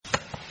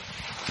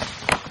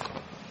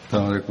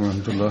السلام عليكم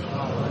ورحمة الله.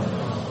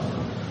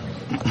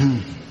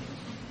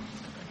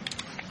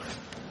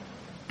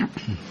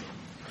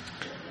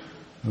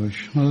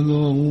 أشهد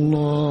أن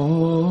لا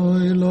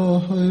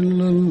إله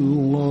إلا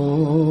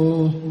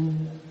الله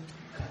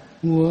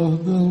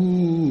وحده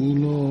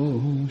لا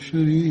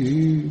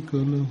شريك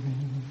له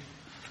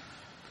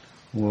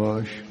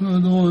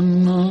وأشهد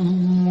أن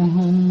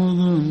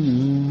محمدا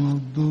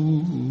عبده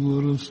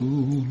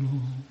ورسوله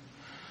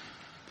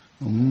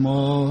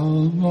أما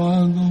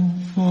بعد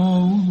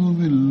فأعوذ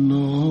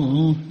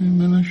بالله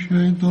من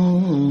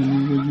الشيطان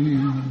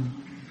الرجيم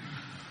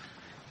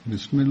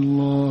بسم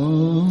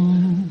الله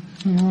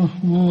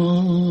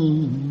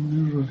الرحمن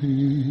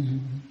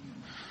الرحيم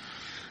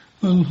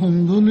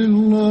الحمد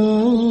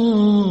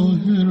لله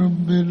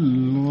رب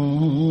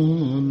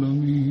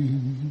العالمين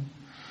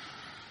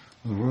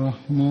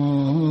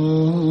الرحمن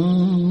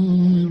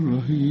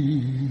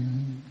الرحيم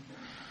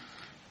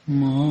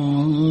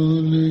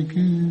مالك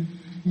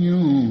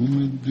يوم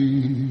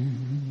الدين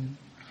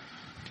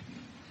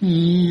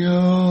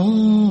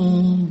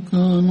إياك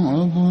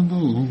نعبد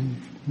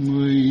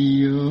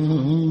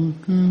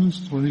وإياك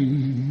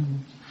نستعين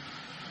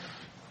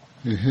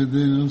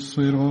اهدنا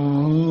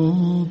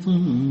الصراط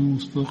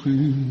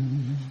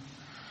المستقيم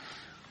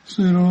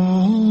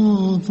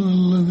صراط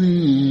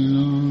الذين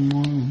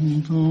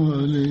أنعمت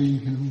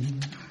عليهم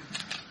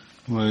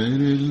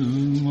غير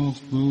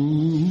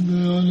المغضوب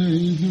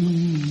عليهم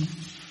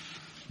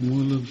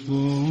ولا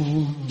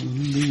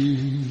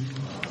الضالين.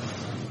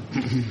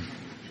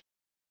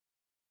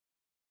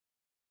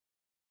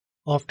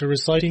 After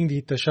reciting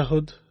the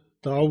Tashahhud,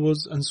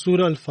 Ta'awuz and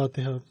Surah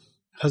Al-Fatiha,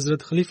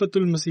 Hazrat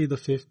Khalifa-tul-Masih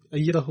V,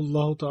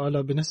 Ayyadahullah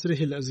Ta'ala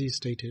binasrihi al-Aziz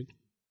stated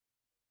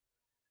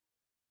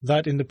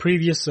that in the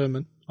previous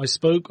sermon, I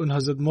spoke on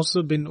Hazrat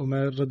Musa bin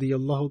Umair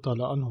radiyallahu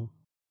ta'ala anhu.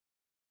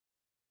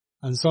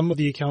 And some of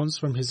the accounts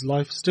from his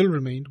life still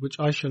remained, which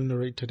I shall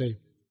narrate today.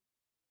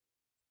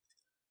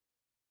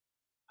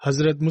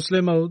 Hazrat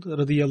Muslim Maud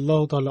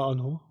radiyallahu ta'ala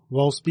anhu,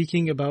 while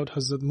speaking about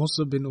Hazrat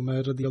Musa bin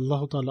Umair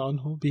radiyallahu ta'ala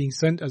anhu being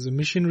sent as a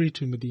missionary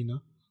to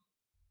Medina,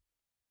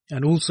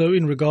 and also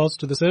in regards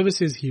to the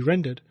services he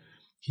rendered,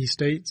 he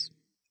states,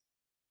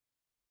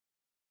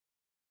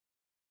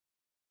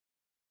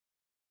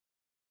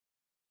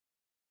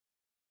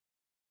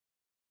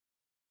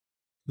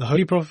 the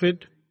Holy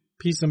Prophet,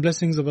 peace and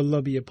blessings of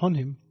Allah be upon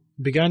him,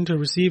 began to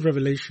receive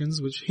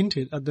revelations which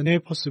hinted at the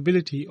near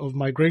possibility of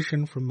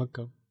migration from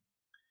Mecca.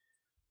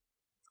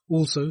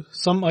 Also,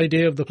 some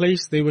idea of the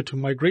place they were to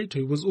migrate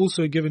to was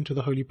also given to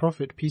the Holy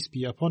Prophet, peace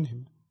be upon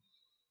him.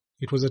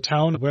 It was a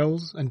town of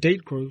wells and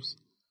date groves,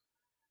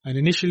 and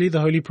initially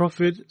the Holy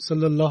Prophet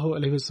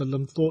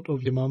ﷺ thought of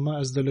Yamama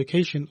as the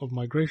location of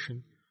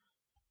migration.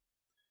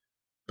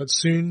 But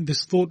soon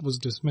this thought was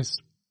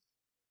dismissed.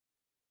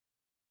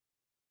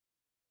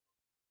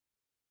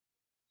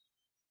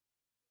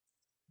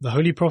 The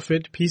Holy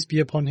Prophet, peace be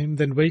upon him,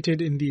 then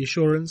waited in the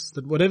assurance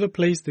that whatever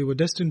place they were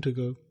destined to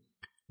go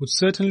would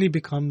certainly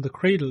become the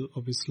cradle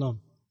of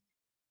Islam.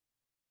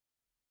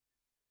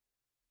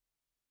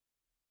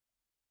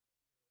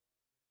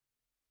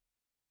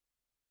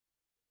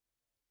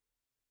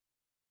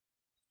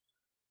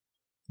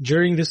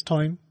 During this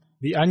time,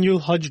 the annual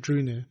Hajj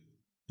drew near,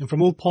 and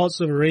from all parts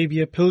of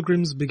Arabia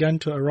pilgrims began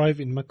to arrive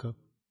in Mecca.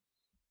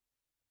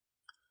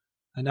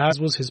 And as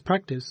was his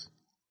practice,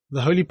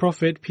 the Holy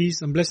Prophet,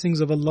 peace and blessings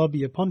of Allah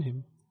be upon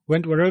him,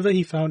 went wherever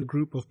he found a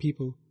group of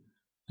people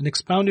and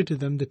expounded to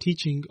them the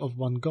teaching of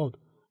one God,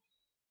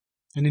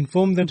 and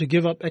informed them to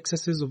give up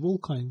excesses of all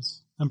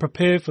kinds and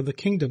prepare for the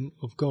kingdom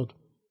of God.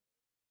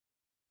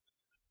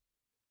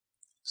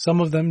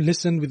 Some of them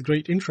listened with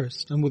great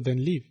interest and would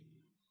then leave,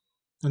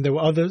 and there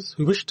were others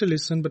who wished to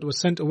listen but were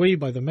sent away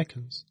by the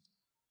Meccans.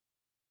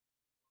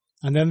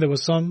 And then there were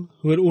some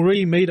who had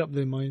already made up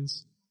their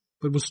minds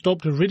but would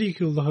stop to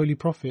ridicule the Holy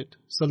Prophet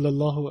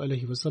sallallahu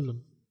alaihi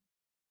wasallam.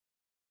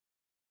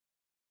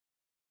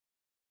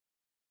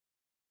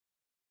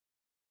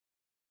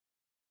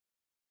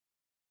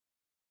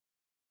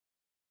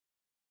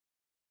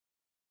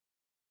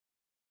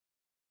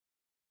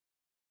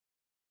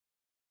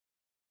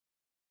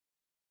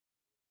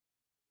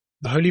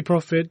 The Holy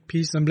Prophet,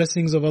 peace and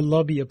blessings of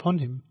Allah be upon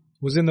him,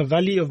 was in the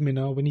valley of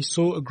Mina when he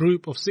saw a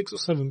group of 6 or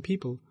 7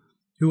 people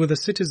who were the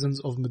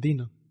citizens of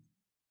Medina.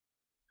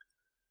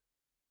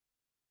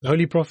 The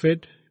Holy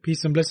Prophet,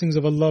 peace and blessings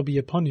of Allah be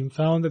upon him,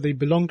 found that they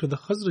belonged to the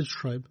Khazraj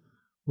tribe,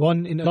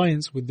 one in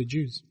alliance with the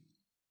Jews.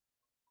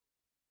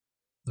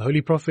 The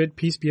Holy Prophet,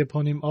 peace be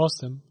upon him,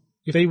 asked them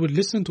if they would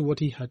listen to what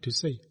he had to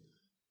say.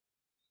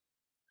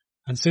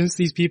 And since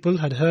these people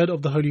had heard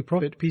of the Holy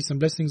Prophet, peace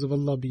and blessings of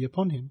Allah be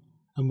upon him,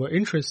 and were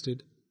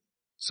interested,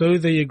 so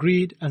they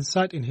agreed and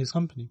sat in his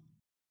company.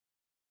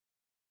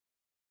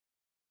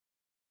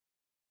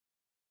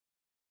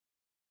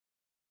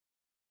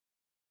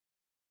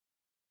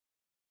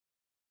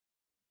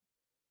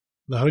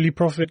 The Holy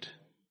Prophet,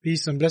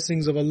 peace and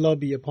blessings of Allah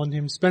be upon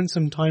him, spent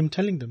some time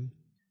telling them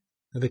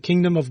that the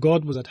kingdom of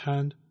God was at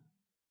hand,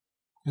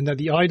 and that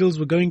the idols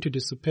were going to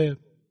disappear,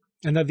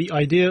 and that the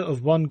idea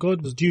of one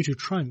God was due to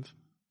triumph,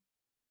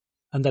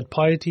 and that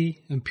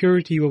piety and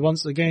purity were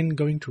once again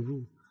going to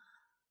rule.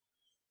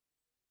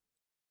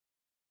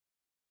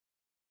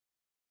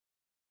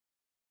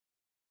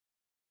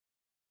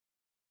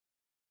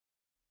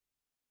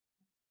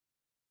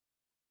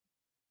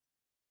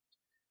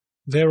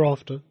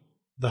 Thereafter,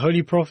 the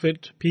Holy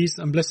Prophet, peace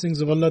and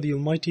blessings of Allah the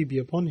Almighty be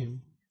upon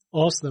him,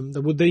 asked them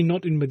that would they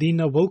not in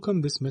Medina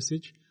welcome this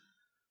message.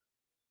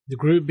 The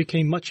group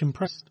became much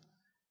impressed,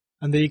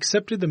 and they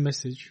accepted the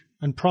message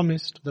and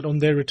promised that on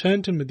their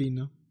return to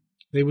Medina,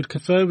 they would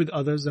confer with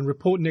others and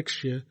report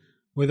next year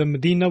whether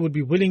Medina would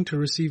be willing to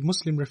receive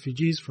Muslim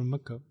refugees from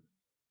Mecca.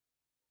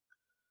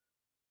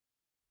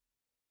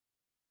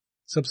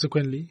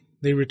 Subsequently,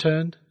 they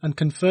returned and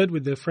conferred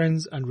with their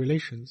friends and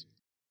relations.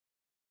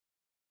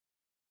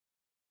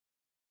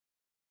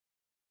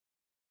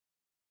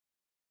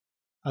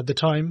 At the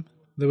time,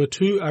 there were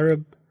 2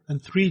 Arab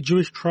and 3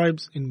 Jewish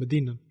tribes in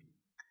Medina.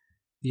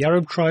 The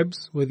Arab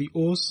tribes were the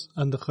Aus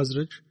and the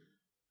Khazraj,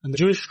 and the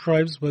Jewish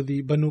tribes were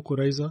the Banu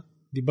Qurayza,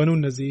 the Banu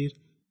Nazir,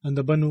 and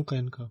the Banu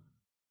Qainqa.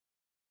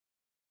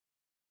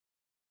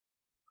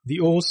 The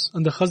Aus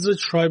and the Khazraj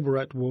tribe were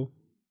at war,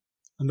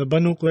 and the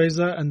Banu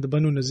Qurayza and the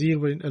Banu Nazir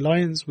were in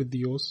alliance with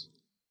the Aus,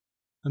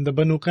 and the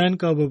Banu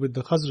Qainqa were with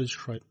the Khazraj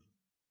tribe.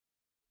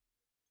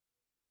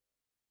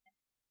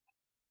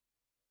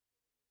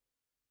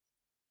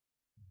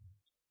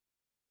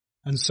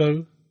 And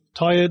so,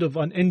 tired of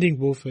unending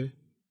warfare,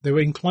 they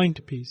were inclined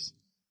to peace.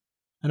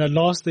 And at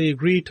last they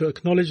agreed to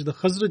acknowledge the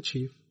Khazraj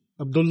chief,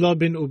 Abdullah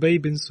bin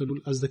Ubay bin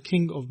Salul, as the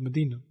king of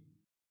Medina.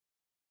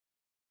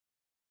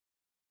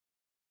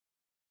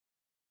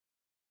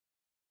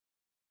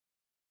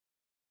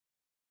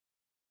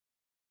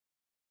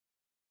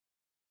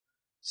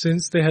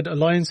 Since they had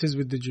alliances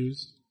with the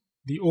Jews,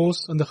 the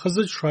Aus and the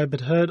Khazraj tribe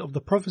had heard of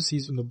the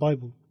prophecies in the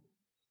Bible.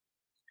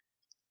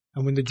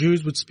 And when the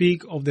Jews would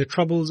speak of their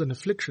troubles and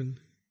affliction,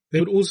 they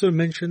would also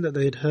mention that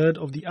they had heard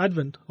of the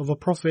advent of a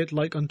prophet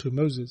like unto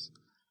Moses,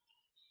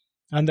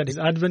 and that his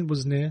advent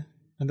was near,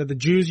 and that the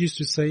Jews used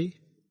to say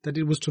that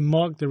it was to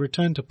mark their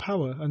return to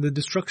power and the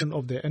destruction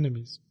of their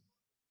enemies.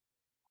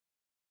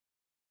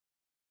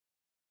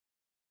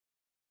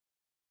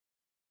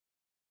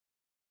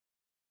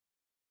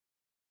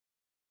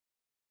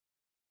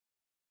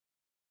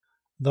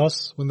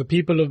 Thus, when the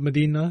people of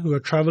Medina who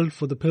had travelled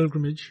for the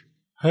pilgrimage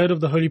heard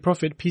of the Holy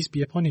Prophet, peace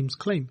be upon him's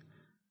claim,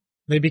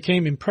 they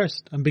became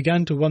impressed and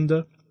began to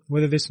wonder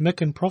whether this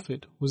Meccan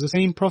prophet was the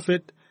same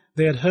prophet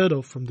they had heard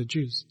of from the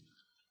Jews.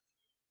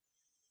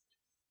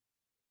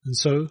 And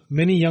so,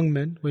 many young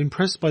men were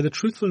impressed by the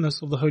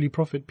truthfulness of the Holy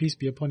Prophet, peace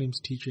be upon him's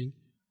teaching,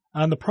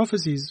 and the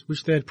prophecies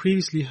which they had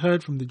previously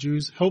heard from the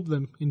Jews helped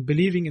them in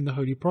believing in the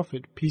Holy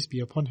Prophet, peace be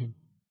upon him.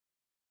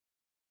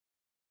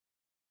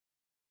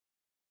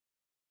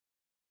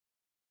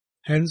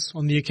 Hence,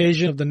 on the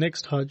occasion of the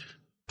next Hajj,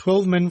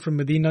 12 men from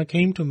Medina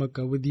came to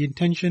Mecca with the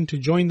intention to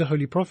join the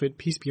Holy Prophet,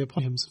 peace be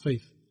upon him's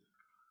faith.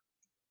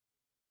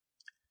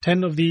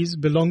 10 of these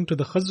belonged to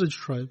the Khazraj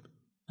tribe,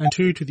 and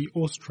 2 to the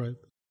Aus tribe.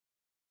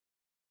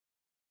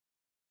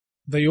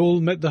 They all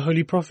met the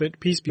Holy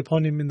Prophet, peace be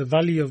upon him, in the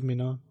valley of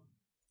Mina,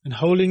 and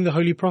holding the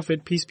Holy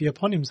Prophet, peace be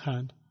upon him's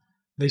hand,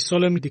 they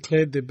solemnly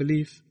declared their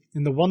belief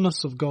in the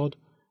oneness of God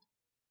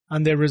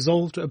and their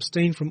resolve to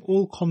abstain from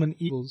all common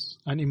evils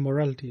and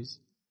immoralities,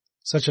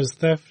 such as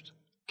theft,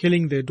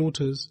 killing their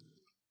daughters,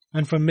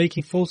 and from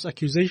making false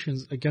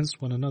accusations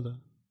against one another.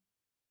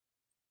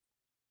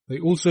 They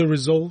also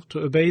resolved to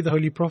obey the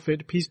Holy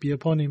Prophet, peace be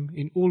upon him,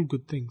 in all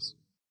good things.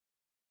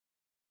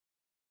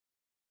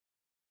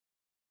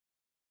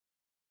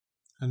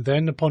 And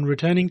then, upon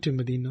returning to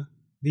Medina,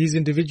 these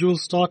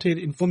individuals started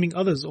informing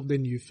others of their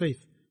new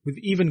faith with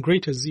even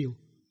greater zeal.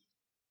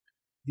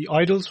 The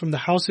idols from the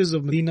houses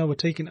of Medina were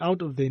taken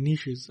out of their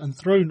niches and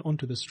thrown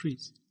onto the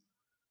streets.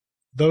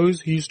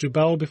 Those who used to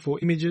bow before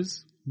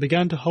images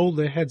began to hold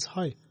their heads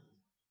high,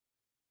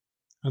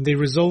 and they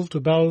resolved to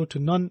bow to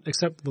none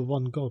except the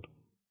one God.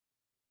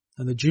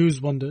 And the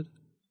Jews wondered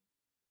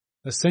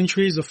that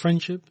centuries of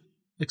friendship,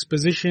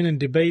 exposition and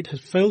debate had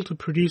failed to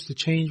produce the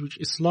change which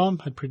Islam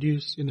had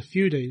produced in a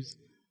few days,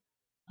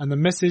 and the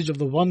message of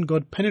the one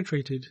God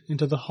penetrated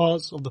into the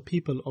hearts of the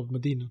people of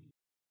Medina.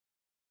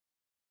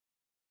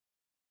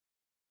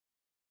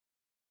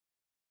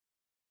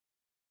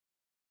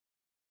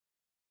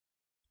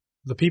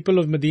 The people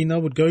of Medina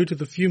would go to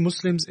the few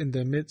Muslims in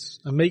their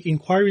midst and make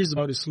inquiries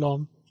about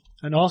Islam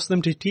and ask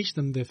them to teach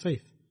them their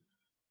faith.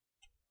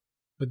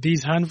 But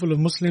these handful of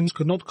Muslims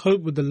could not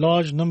cope with the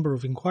large number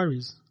of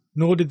inquiries,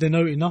 nor did they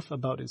know enough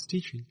about its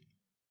teaching.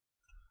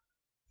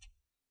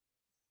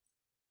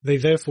 They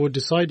therefore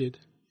decided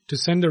to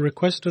send a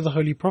request to the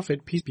Holy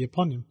Prophet, peace be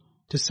upon him,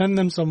 to send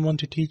them someone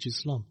to teach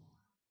Islam.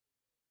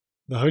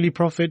 The Holy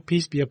Prophet,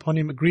 peace be upon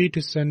him, agreed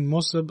to send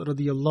Musab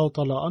radiyallahu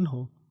ta'ala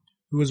anhu,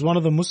 who was one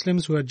of the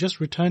Muslims who had just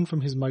returned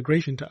from his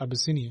migration to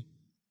Abyssinia.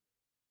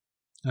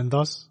 And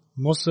thus,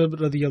 Musab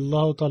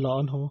radiyallahu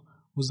ta'ala anhu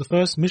was the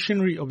first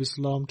missionary of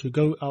Islam to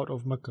go out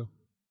of Mecca.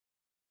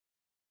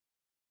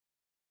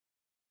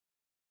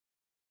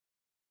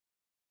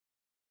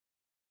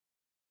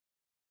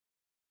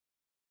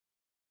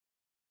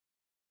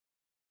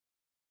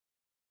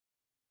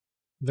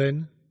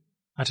 Then,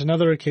 at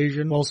another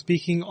occasion, while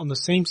speaking on the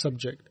same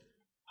subject,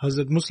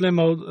 Hazrat Muslim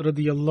Maud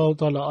radiyallahu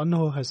ta'ala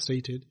anhu has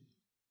stated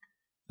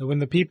that when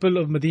the people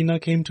of Medina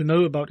came to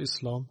know about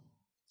Islam,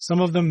 some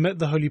of them met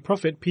the Holy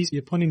Prophet, peace be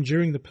upon him,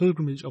 during the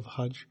pilgrimage of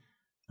Hajj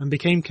and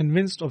became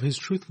convinced of his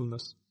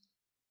truthfulness.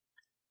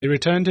 They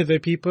returned to their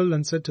people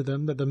and said to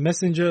them that the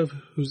messenger of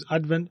whose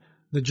advent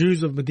the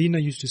Jews of Medina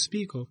used to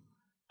speak of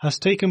has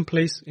taken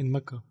place in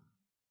Mecca.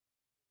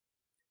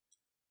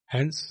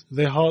 Hence,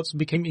 their hearts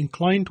became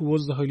inclined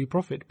towards the Holy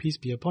Prophet, peace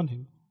be upon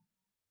him,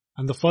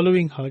 and the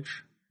following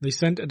Hajj, they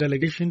sent a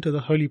delegation to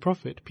the Holy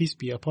Prophet, peace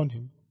be upon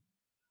him.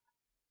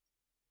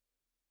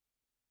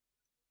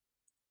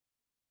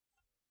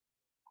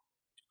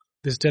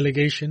 This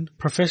delegation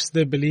professed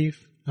their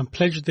belief and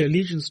pledged their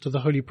allegiance to the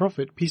Holy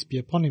Prophet, peace be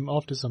upon him,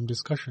 after some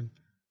discussion.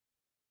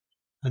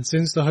 And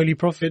since the Holy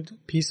Prophet,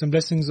 peace and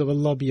blessings of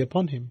Allah be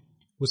upon him,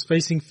 was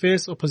facing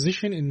fierce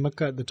opposition in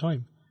Mecca at the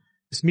time,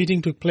 this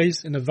meeting took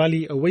place in a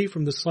valley away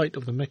from the site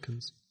of the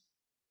Meccans.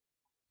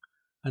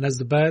 And as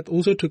the Bay'at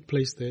also took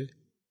place there,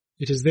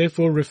 it is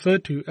therefore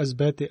referred to as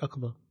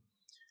Bayt-e-Aqba.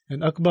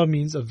 And Aqba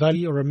means a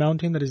valley or a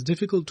mountain that is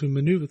difficult to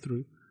maneuver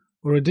through,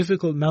 or a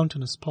difficult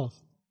mountainous path.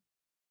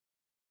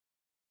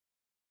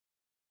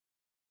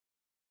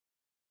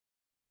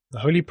 The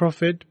Holy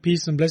Prophet,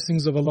 peace and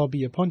blessings of Allah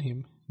be upon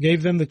him,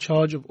 gave them the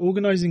charge of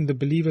organizing the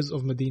believers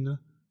of Medina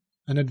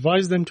and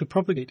advised them to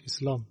propagate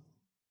Islam.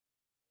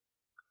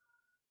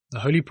 The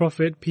Holy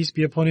Prophet, peace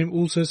be upon him,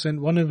 also sent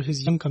one of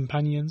his young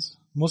companions,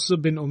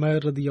 Mus'ab bin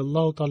Umair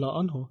radiyallahu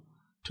ta'ala anhu,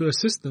 to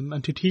assist them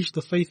and to teach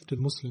the faith to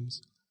the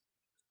Muslims.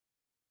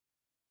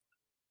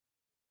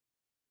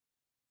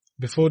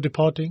 Before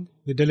departing,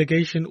 the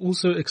delegation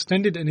also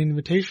extended an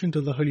invitation to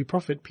the Holy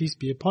Prophet, peace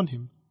be upon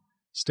him,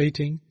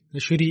 stating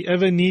that should he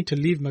ever need to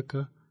leave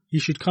Mecca, he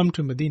should come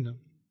to Medina.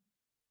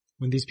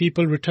 When these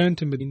people returned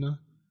to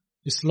Medina,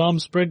 Islam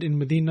spread in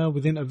Medina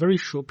within a very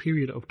short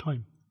period of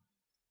time.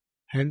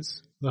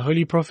 Hence, the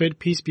Holy Prophet,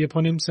 peace be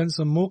upon him, sent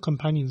some more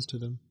companions to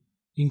them,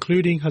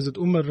 including Hazrat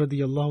Umar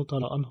radiyallahu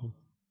ta'ala anhu.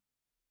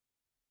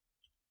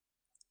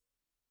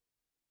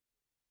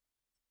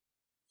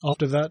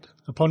 After that,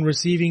 upon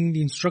receiving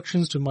the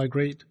instructions to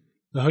migrate,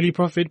 the Holy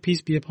Prophet,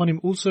 peace be upon him,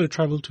 also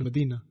travelled to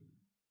Medina.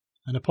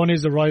 And upon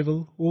his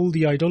arrival, all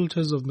the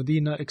idolaters of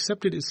Medina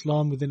accepted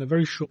Islam within a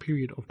very short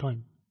period of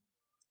time.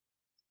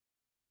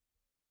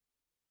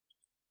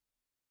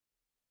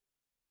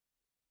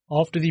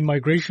 After the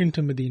migration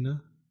to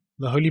Medina,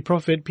 the Holy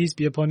Prophet, peace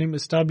be upon him,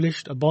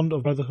 established a bond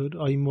of brotherhood,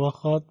 i.e.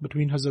 muwakhat,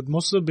 between Hazrat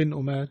Mus'ab bin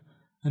Umair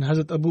and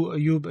Hazrat Abu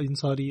Ayyub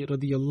Ansari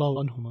radiyallahu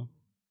anhuma.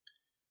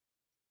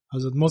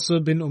 Hazrat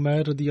Mus'ab bin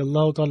Umair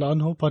radiyallahu ta'ala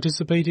anhu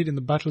participated in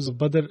the battles of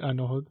Badr and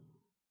Uhud.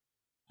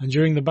 And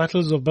during the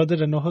battles of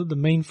Badr and Uhud, the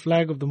main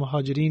flag of the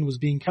Muhajirin was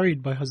being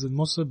carried by Hazrat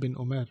Mus'ab bin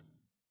Umair.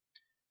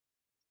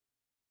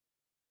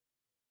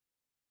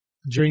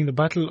 During the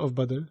battle of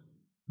Badr,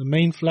 the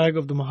main flag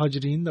of the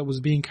Muhajirin that was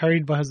being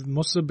carried by Hazrat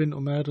Mus'ab bin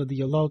Umair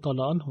radiyallahu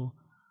ta'ala anhu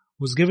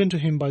was given to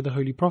him by the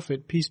Holy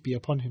Prophet, peace be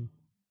upon him.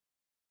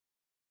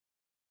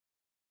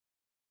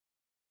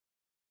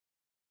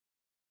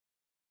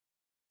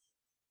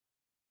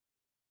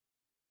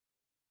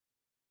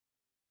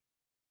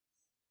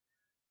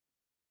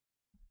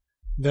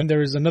 Then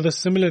there is another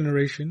similar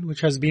narration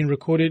which has been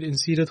recorded in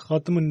Sirat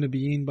Khatamun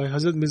Nabiyyin by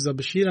Hazrat Mirza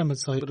Bashir Ahmad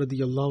Sahib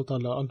radiyallahu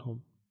ta'ala anhum.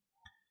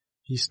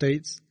 He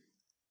states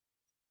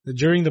that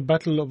during the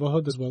battle of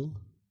Uhud as well,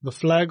 the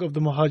flag of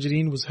the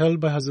Muhajirin was held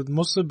by Hazrat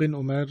Mus'ab bin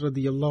Umair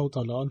radiyallahu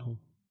ta'ala anhu.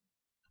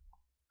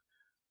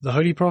 The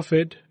Holy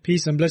Prophet,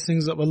 peace and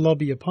blessings of Allah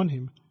be upon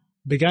him,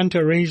 began to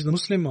arrange the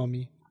Muslim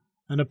army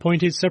and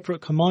appointed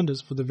separate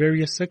commanders for the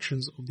various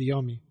sections of the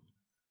army.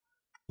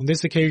 On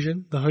this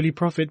occasion, the Holy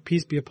Prophet,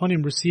 peace be upon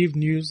him, received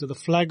news that the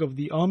flag of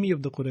the army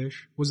of the Quraysh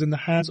was in the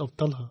hands of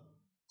Talha.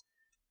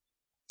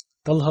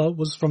 Talha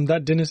was from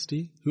that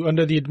dynasty who,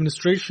 under the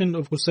administration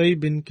of Qusay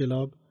bin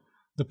Kilab,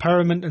 the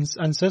paramount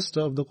ancestor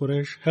of the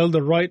Quraysh, held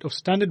the right of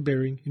standard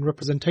bearing in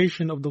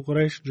representation of the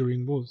Quraysh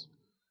during wars.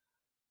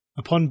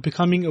 Upon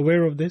becoming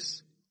aware of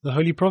this, the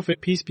Holy Prophet,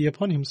 peace be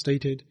upon him,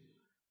 stated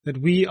that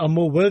we are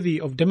more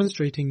worthy of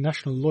demonstrating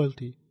national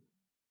loyalty.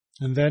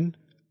 And then,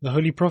 the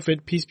Holy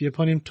Prophet, peace be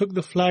upon him, took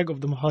the flag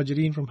of the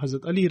Muhajirin from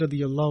Hazrat Ali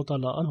radiyallahu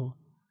ta'ala anhu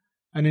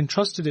and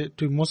entrusted it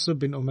to Mus'ab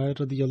bin Umair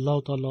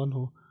radiyallahu ta'ala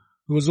anhu,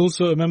 who was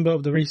also a member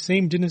of the very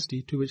same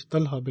dynasty to which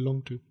Talha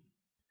belonged to.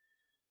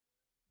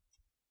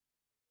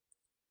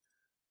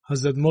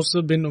 Hazrat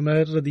Mus'ab bin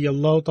Umair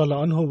radiyallahu ta'ala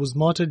anhu was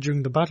martyred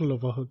during the battle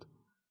of Uhud.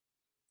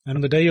 And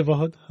on the day of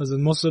Uhud, Hazrat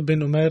Mus'ab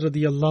bin Umair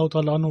radiyallahu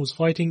ta'ala anhu was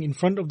fighting in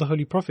front of the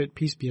Holy Prophet,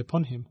 peace be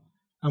upon him,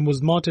 and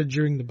was martyred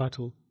during the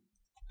battle.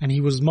 And he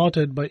was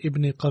martyred by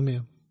Ibn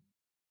Qamir.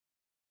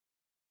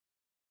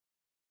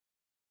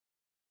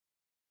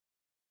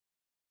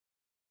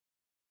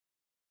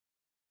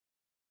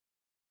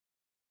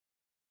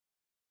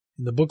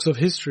 In the books of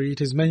history,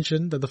 it is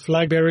mentioned that the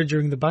flag bearer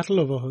during the battle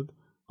of Uhud,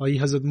 i.e.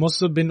 Hazrat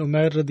Mus'ab bin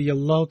Umair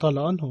radiyallahu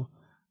ta'ala anhu,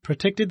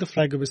 protected the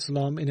flag of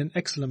Islam in an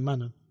excellent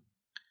manner.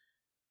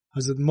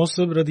 Hazrat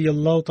Musab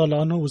radiyallahu ta'ala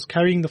anhu was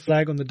carrying the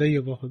flag on the day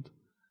of Uhud,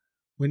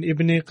 when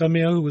Ibn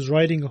Qamiya, who was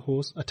riding a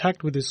horse,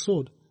 attacked with his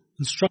sword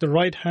and struck the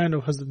right hand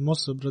of Hazrat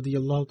Musab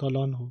radiyallahu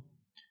ta'ala anhu,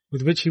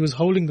 with which he was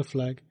holding the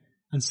flag,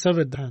 and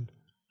severed the hand.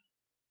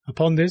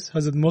 Upon this,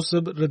 Hazrat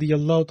Musab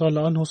radiyallahu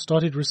ta'ala anhu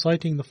started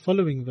reciting the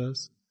following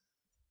verse: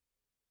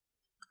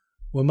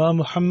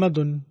 وَمَا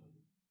مُحَمَّدٌ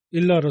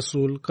إِلَّا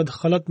رَسُولٌ قَدْ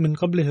خَلَتْ مِنْ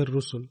قَبْلِهِ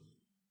الرُّسُلُ.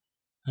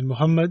 And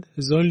Muhammad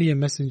is only a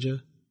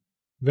messenger.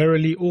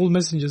 Verily, all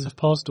messengers have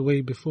passed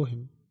away before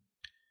him.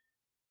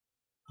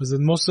 Hazrat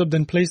Musab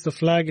then placed the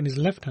flag in his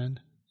left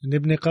hand, and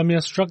Ibn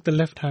Qamiya struck the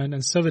left hand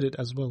and severed it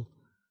as well.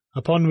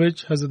 Upon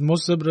which Hazrat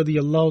Musab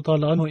radiyallahu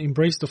ta'ala anhu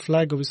embraced the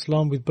flag of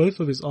Islam with both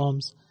of his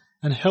arms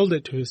and held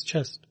it to his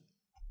chest.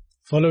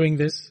 Following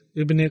this,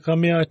 Ibn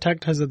Qamiya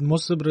attacked Hazrat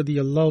Musab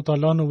radiyallahu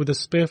ta'ala anhu with a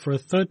spear for a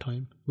third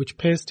time, which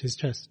pierced his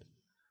chest.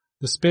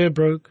 The spear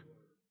broke,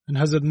 and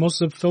Hazrat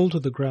Musab fell to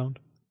the ground.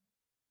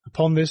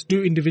 Upon this,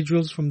 2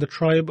 individuals from the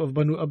tribe of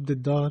Banu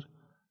Abdiddar,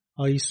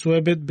 i.e.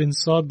 Suwaybid bin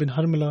Sa'd bin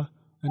Harmala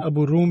and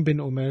Abu Rum bin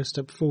Umair,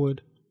 stepped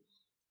forward,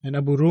 and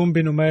Abu Rum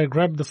bin Umair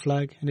grabbed the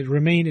flag, and it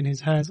remained in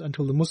his hands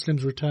until the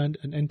Muslims returned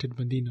and entered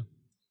Medina.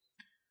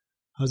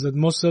 Hazrat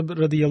Musab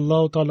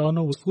radiyallahu ta'ala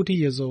anhu was 40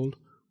 years old,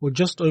 or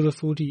just over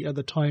 40 at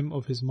the time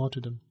of his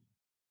martyrdom.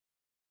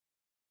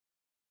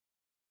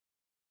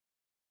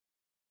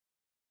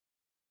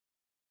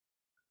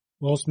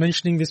 Whilst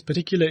mentioning this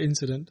particular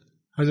incident,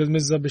 Hazrat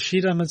Mirza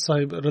Bashir Ahmad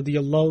Sahib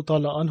radiyallahu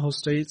ta'ala anhu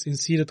states in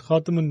Sirat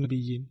Khatamun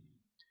Nabiyyin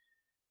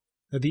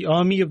that the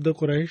army of the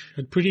Quraysh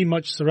had pretty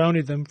much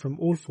surrounded them from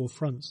all 4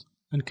 fronts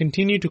and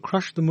continued to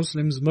crush the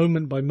Muslims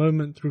moment by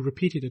moment through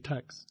repeated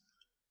attacks.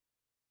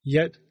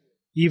 Yet,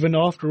 even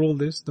after all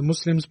this, the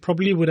Muslims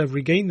probably would have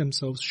regained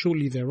themselves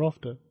shortly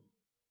thereafter.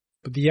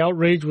 But the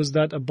outrage was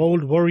that a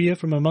bold warrior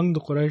from among the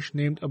Quraysh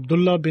named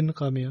Abdullah bin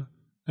Qamiya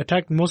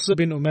attacked Musab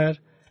bin Umair,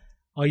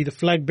 i.e. the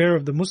flag bearer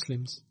of the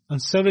Muslims,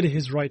 and severed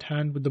his right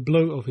hand with the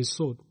blow of his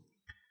sword.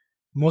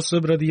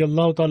 Musab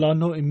radiyallahu ta'ala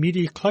anhu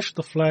immediately clutched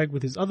the flag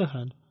with his other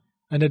hand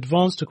and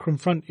advanced to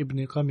confront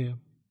Ibn Qamiya.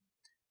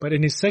 But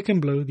in his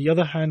second blow, the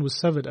other hand was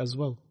severed as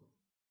well.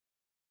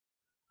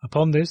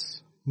 Upon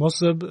this,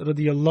 Musab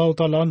radiyallahu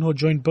ta'ala anhu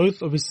joined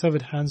both of his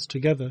severed hands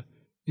together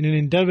in an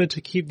endeavor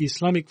to keep the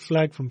Islamic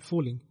flag from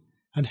falling,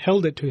 and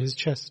held it to his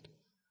chest.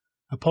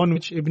 Upon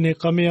which Ibn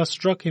Qamiya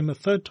struck him a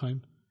third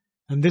time,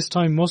 and this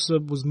time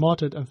Musab was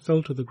martyred and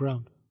fell to the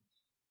ground.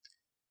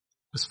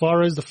 As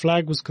far as the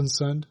flag was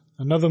concerned,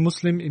 another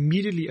Muslim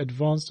immediately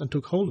advanced and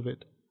took hold of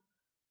it.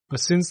 But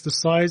since the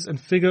size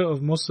and figure of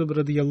Musab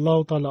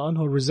radiyallahu ta'ala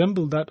anhu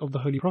resembled that of the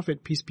Holy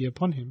Prophet, peace be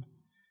upon him,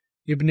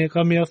 Ibn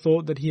Qamiya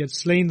thought that he had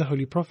slain the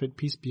Holy Prophet,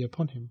 peace be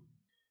upon him.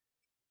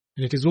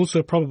 And it is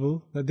also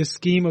probable that this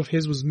scheme of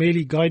his was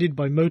merely guided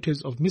by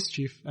motives of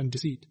mischief and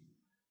deceit.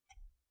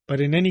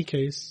 But in any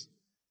case,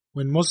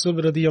 when Musab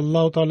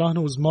radiyallahu ta'ala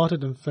anhu was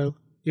martyred and fell,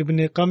 Ibn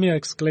Qamiya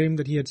exclaimed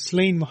that he had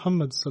slain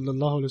Muhammad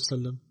sallallahu alaihi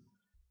wasallam.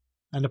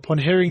 And upon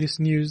hearing this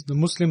news, the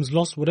Muslims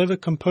lost whatever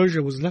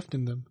composure was left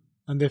in them,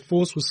 and their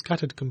force was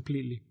scattered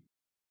completely.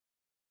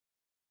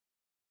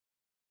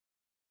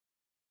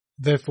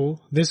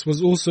 Therefore, this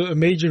was also a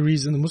major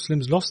reason the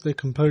Muslims lost their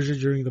composure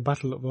during the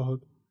Battle of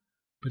Uhud.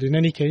 But in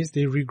any case,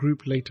 they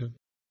regrouped later.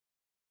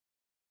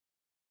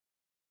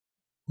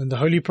 When the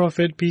Holy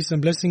Prophet, peace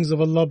and blessings of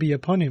Allah be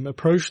upon him,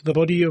 approached the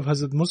body of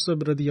Hazrat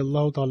Musab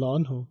radiyallahu ta'ala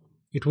anhu,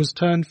 it was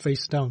turned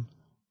face down.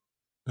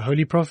 The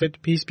Holy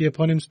Prophet, peace be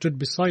upon him, stood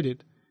beside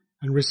it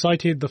and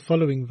recited the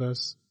following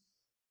verse: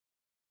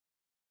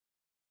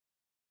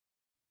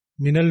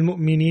 مِنَ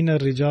الْمُؤْمِنِينَ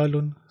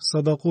رِجَالٌ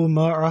صَدَقُوا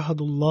مَا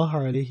عَاهَدُوا اللَّهَ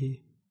عَلَيْهِ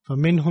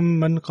فَمِنْهُمْ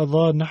مَنْ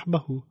قَضَى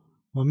نَحْبَهُ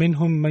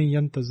وَمِنْهُمْ مَنْ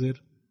يَنْتَظِرُ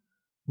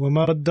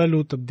وَمَا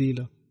بَدَّلُوا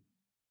تَبْدِيلًا.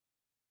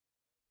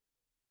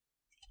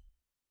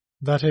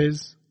 That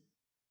is,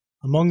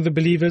 among the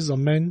believers are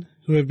men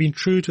who have been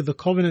true to the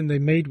covenant they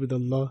made with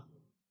Allah.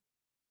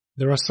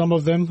 There are some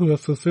of them who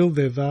have fulfilled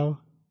their vow,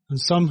 and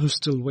some who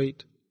still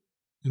wait,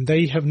 and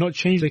they have not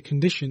changed their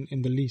condition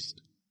in the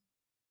least.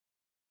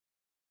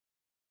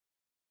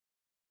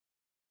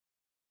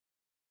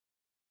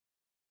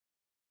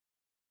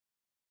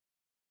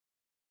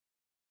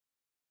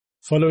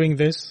 Following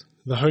this,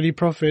 the Holy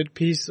Prophet,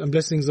 peace and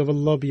blessings of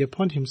Allah be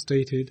upon him,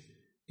 stated,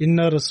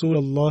 Inna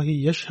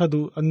Rasulallahi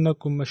yashhadu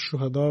annakum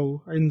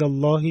ash-shuhada'u inda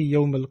Allahi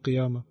yawm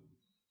al-qiyamah.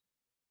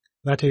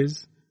 That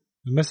is,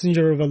 the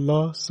Messenger of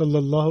Allah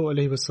sallallahu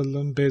alaihi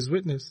wasallam bears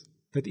witness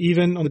that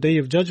even on the Day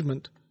of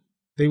Judgment,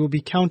 they will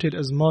be counted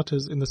as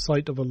martyrs in the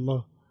sight of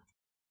Allah.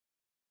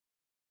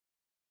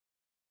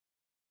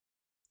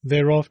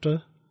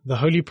 Thereafter, the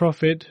Holy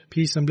Prophet,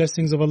 peace and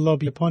blessings of Allah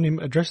be upon him,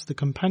 addressed the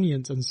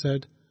companions and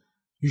said,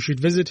 You should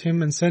visit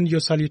him and send your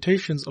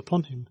salutations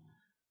upon him.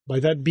 By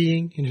that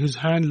being in whose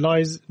hand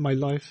lies my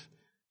life,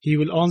 he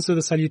will answer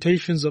the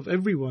salutations of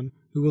everyone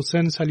who will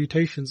send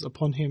salutations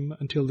upon him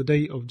until the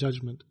Day of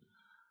Judgment.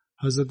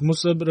 Hazrat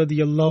Musab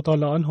radiyallahu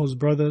ta'ala anhu's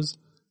brothers,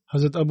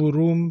 Hazrat Abu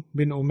Rum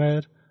bin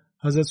Umair,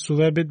 Hazrat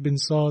Suwaybid bin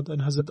Sa'd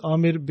and Hazrat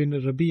Amir bin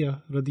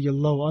Rabi'ah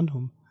radiyallahu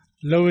anhum,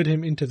 lowered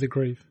him into the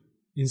grave.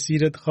 In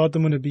Sirat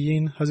Khatamun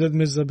Nabiyyin, Hazrat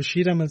Mirza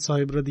Bashir Ahmad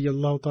Sahib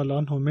radiyallahu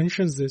ta'ala anhu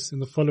mentions this in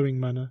the following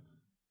manner: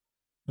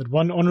 that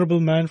one honorable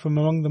man from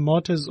among the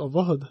martyrs of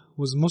Uhud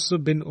was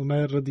Mus'ab bin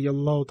Umair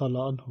radiyallahu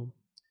ta'ala anhu.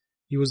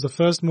 He was the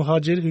first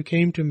muhajir who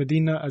came to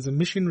Medina as a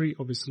missionary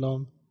of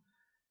Islam,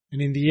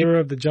 and in the era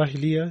of the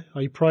Jahiliyyah,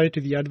 i.e. prior to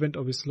the advent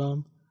of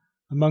Islam,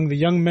 among the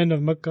young men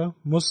of Mecca,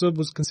 Mus'ab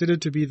was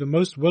considered to be the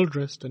most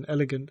well-dressed and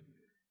elegant,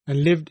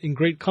 and lived in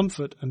great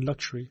comfort and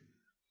luxury.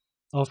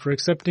 After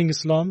accepting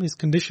Islam, his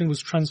condition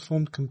was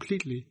transformed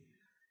completely.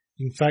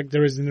 In fact,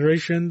 there is a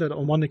narration that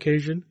on one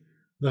occasion,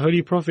 the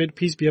Holy Prophet,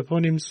 peace be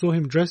upon him, saw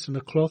him dressed in a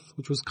cloth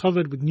which was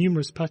covered with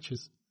numerous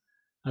patches.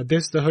 At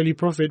this, the Holy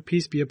Prophet,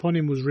 peace be upon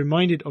him, was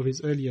reminded of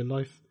his earlier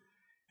life,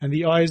 and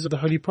the eyes of the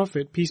Holy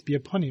Prophet, peace be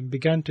upon him,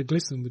 began to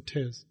glisten with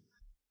tears.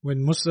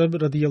 When Mus'ab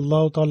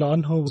radiyallahu ta'ala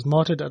anhu was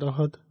martyred at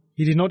Uhud,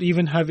 he did not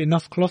even have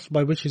enough cloth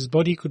by which his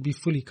body could be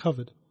fully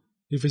covered.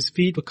 If his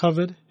feet were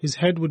covered, his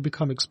head would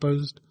become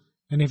exposed,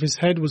 and if his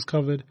head was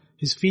covered,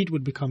 his feet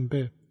would become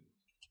bare.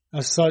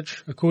 As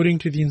such, according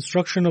to the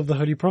instruction of the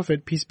Holy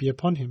Prophet, peace be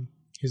upon him,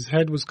 his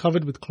head was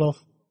covered with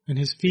cloth, and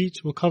his feet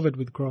were covered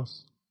with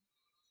grass.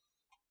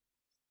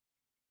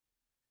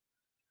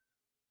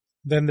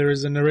 Then there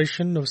is a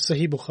narration of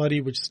Sahih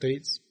Bukhari which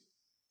states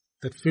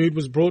that food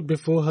was brought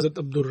before Hazrat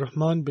Abdul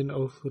Rahman bin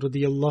Auf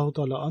radiyallahu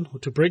ta'ala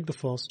anhu to break the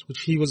fast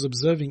which he was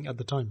observing at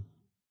the time.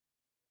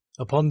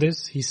 Upon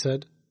this, he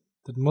said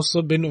that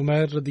Mus'ab bin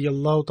Umair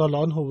radiyallahu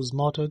ta'ala anhu was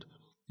martyred,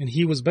 and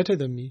he was better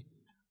than me,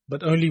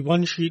 but only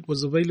one sheet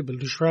was available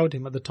to shroud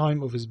him at the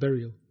time of his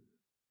burial.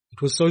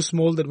 It was so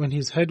small that when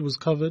his head was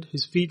covered,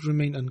 his feet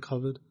remained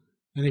uncovered,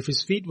 and if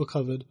his feet were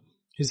covered,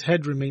 his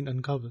head remained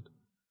uncovered.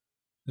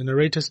 The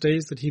narrator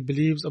states that he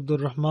believes Abdul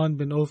Rahman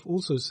bin Auf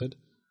also said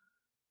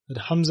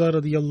that Hamza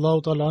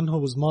radiyallahu ta'ala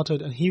anhu was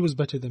martyred and he was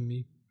better than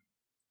me.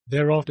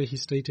 Thereafter he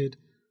stated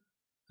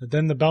that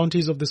then the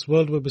bounties of this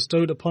world were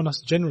bestowed upon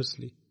us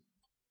generously.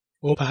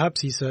 Or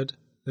perhaps he said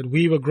that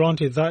we were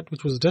granted that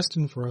which was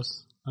destined for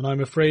us, and I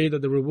am afraid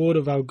that the reward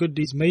of our good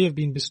deeds may have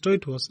been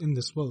bestowed to us in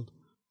this world.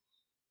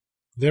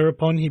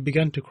 Thereupon he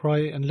began to cry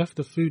and left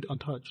the food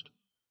untouched.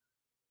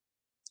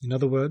 In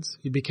other words,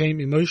 he became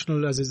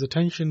emotional as his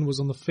attention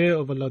was on the fear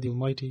of Allah the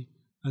Almighty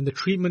and the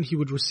treatment he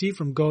would receive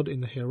from God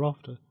in the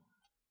hereafter.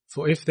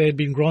 For if they had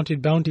been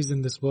granted bounties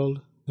in this world,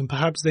 then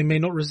perhaps they may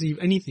not receive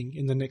anything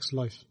in the next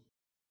life.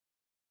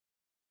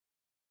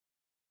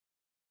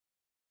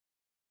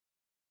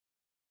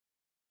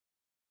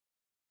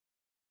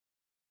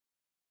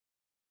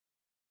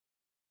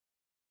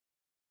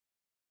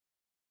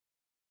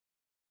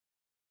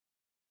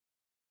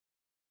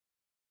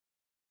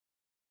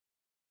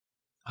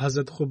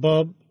 Hazrat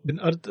Khubab bin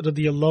Art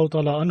radiyallahu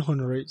ta'ala anhu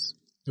narrates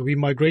that we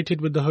migrated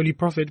with the Holy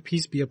Prophet,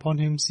 peace be upon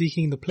him,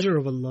 seeking the pleasure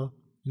of Allah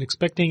and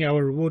expecting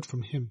our reward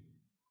from him.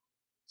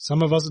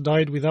 Some of us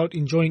died without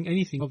enjoying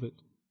anything of it.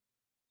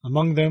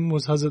 Among them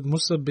was Hazrat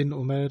Mus'ab bin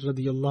Umair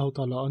radiyallahu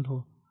ta'ala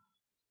anhu.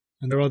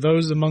 And there are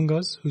those among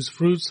us whose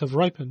fruits have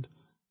ripened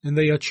and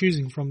they are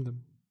choosing from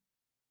them.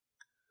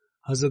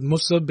 Hazrat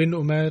Mus'ab bin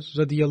Umair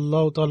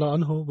radiyallahu ta'ala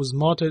anhu was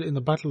martyred in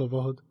the Battle of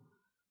Uhud,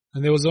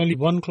 and there was only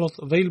one cloth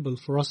available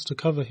for us to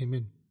cover him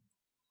in.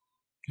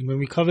 And when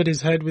we covered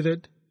his head with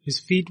it, his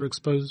feet were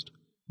exposed.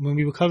 And when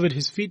we covered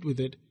his feet with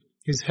it,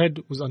 his head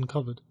was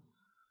uncovered.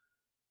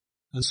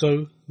 And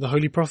so, the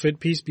Holy Prophet,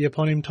 peace be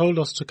upon him, told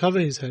us to cover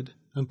his head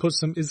and put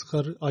some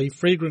izkhar, i.e.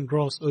 fragrant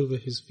grass, over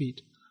his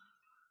feet.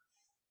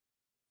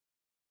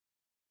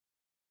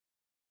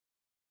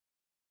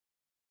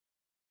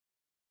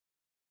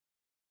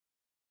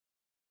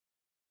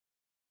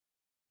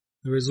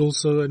 There is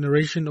also a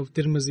narration of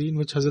Tirmizi in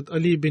which Hazrat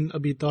Ali bin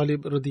Abi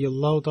Talib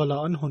radiyallahu ta'ala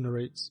anhu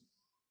narrates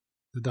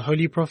that the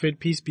Holy Prophet,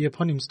 peace be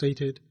upon him,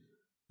 stated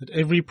that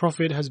every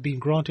prophet has been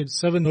granted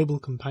 7 noble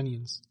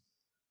companions.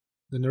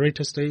 The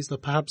narrator states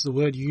that perhaps the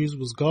word used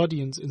was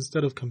guardians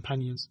instead of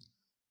companions.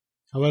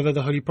 However,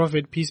 the Holy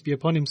Prophet, peace be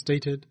upon him,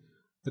 stated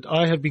that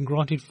I have been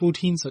granted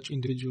 14 such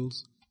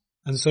individuals.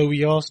 And so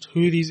we asked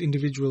who these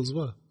individuals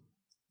were.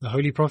 The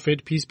Holy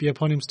Prophet, peace be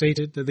upon him,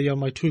 stated that they are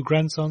my 2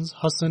 grandsons,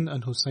 Hassan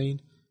and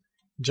Hussein,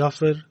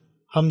 Jafar,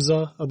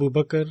 Hamza, Abu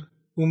Bakr,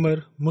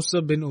 Umar,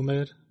 Mus'ab bin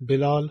Umair,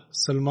 Bilal,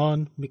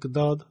 Salman,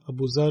 Miqdad,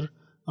 Abu Zar,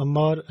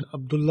 Ammar and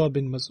Abdullah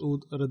bin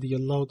Mas'ud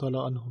radiyallahu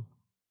ta'ala anhum.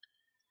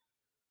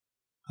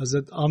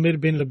 Hazrat Amir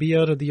bin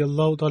Rabi'a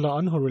radiyallahu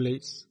ta'ala anhu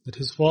relates that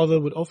his father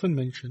would often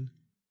mention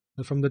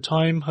that from the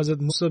time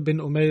Hazrat Mus'ab bin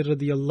Umair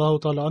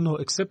radiyallahu ta'ala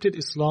anhu accepted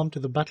Islam to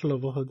the Battle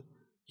of Uhud,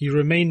 he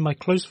remained my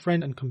close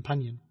friend and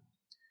companion.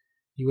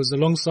 He was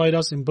alongside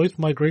us in both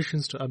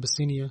migrations to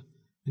Abyssinia,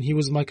 and he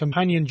was my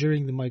companion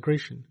during the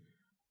migration.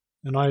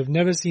 And I have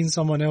never seen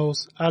someone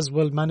else as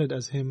well-mannered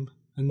as him,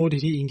 and nor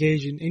did he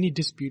engage in any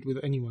dispute with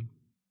anyone.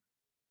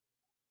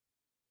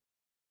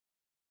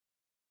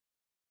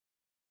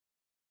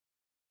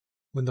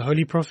 When the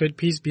Holy Prophet,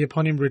 peace be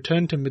upon him,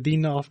 returned to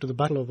Medina after the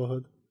Battle of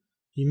Uhud,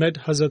 he met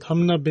Hazrat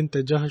Hamna bint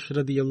Jahash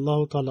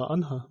radiyallahu ta'ala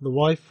anha, the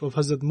wife of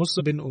Hazrat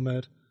Mus'ab bin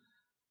Umair,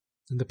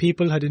 and the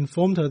people had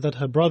informed her that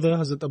her brother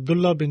Hazrat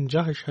Abdullah bin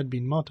Jahash had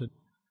been martyred.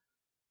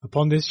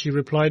 Upon this she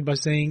replied by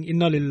saying,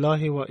 Inna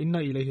lillahi wa inna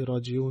ilayhi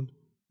raji'un,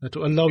 that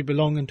to Allah we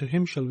belong and to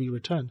Him shall we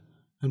return,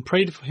 and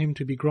prayed for him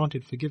to be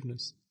granted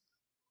forgiveness.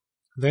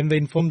 Then they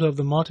informed her of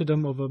the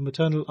martyrdom of her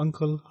maternal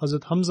uncle,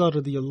 Hazrat Hamza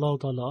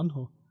radiyallahu ta'ala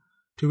anhu,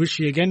 to which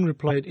she again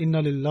replied,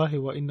 Inna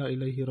lillahi wa inna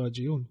ilayhi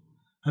raji'un,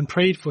 and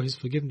prayed for his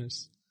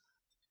forgiveness.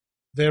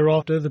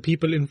 Thereafter the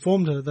people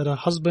informed her that her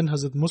husband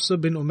Hazrat Musa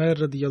bin Umair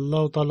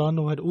radiyallahu ta'ala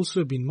anhu had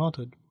also been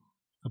martyred,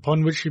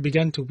 upon which she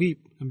began to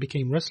weep and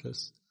became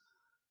restless.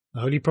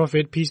 The Holy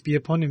Prophet, peace be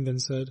upon him, then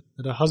said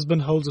that her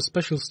husband holds a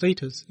special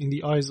status in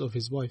the eyes of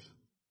his wife.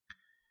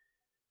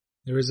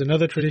 There is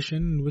another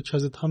tradition in which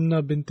Hazrat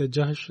Hamna bint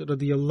Jahsh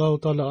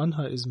radiyallahu ta'ala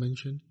anha is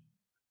mentioned.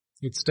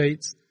 It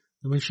states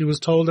that when she was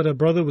told that her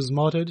brother was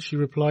martyred, she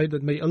replied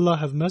that may Allah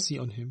have mercy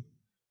on him,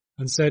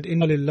 and said,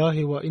 Inna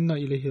lillahi wa inna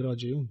ilayhi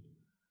raji'un.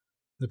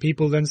 The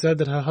people then said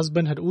that her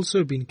husband had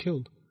also been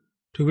killed,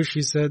 to which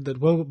she said that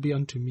woe be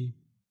unto me.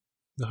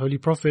 The Holy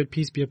Prophet,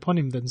 peace be upon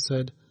him, then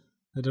said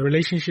that a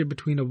relationship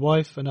between a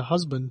wife and a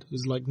husband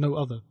is like no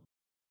other.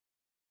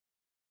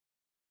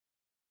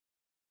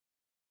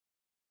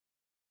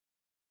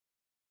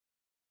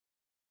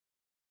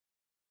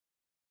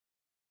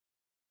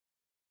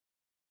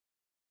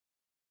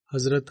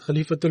 Hazrat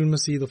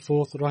Khalifa-tul-Masih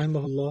IV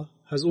rahimahullah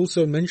has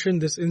also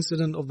mentioned this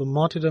incident of the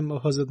martyrdom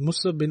of Hazrat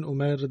Musa bin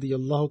Umair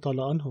radiyallahu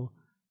ta'ala anhu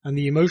and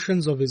the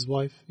emotions of his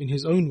wife in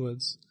his own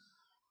words.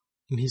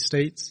 And he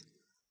states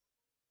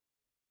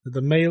that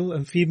the male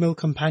and female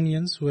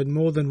companions who had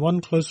more than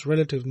one close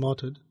relative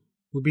martyred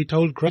would be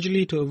told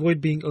gradually to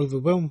avoid being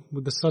overwhelmed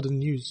with the sudden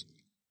news.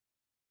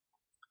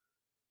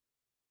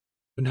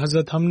 When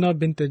Hazrat Hamna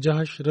bint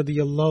Jahsh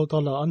radiyallahu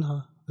ta'ala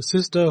anha, the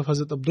sister of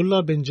Hazrat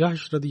Abdullah bin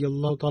Jahsh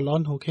radiyallahu ta'ala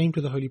anhu, came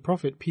to the Holy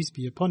Prophet, peace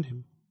be upon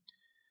him,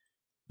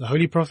 the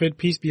Holy Prophet,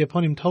 peace be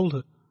upon him, told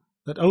her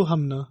that, O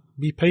Hamna,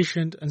 be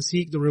patient and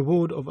seek the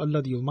reward of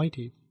Allah the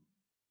Almighty.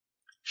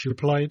 She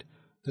replied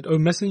that, O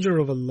Messenger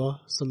of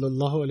Allah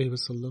sallallahu alaihi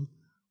wasallam,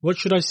 what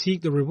should I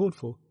seek the reward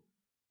for?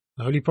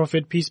 The Holy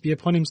Prophet, peace be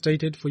upon him,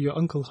 stated, for your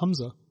uncle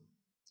Hamza.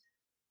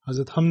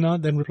 Hazrat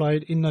Hamna then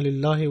replied, Inna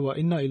lillahi wa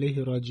inna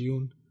ilayhi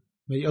raji'un.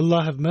 May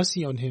Allah have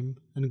mercy on him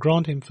and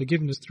grant him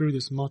forgiveness through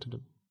this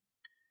martyrdom.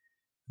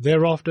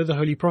 Thereafter the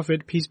Holy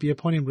Prophet, peace be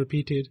upon him,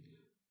 repeated,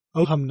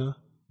 O Hamna,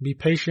 be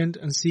patient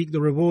and seek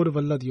the reward of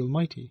Allah the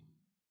Almighty.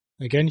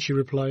 Again she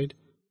replied,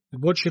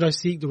 what should I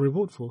seek the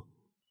reward for?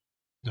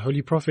 The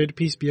Holy Prophet,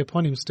 peace be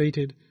upon him,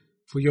 stated,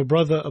 for your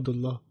brother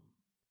Abdullah.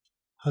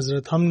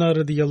 Hazrat Hamna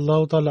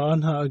radiyallahu ta'ala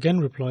anha again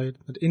replied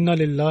that, Inna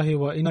lillahi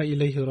wa inna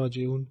ilayhi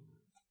raji'un.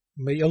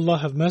 May Allah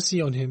have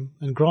mercy on him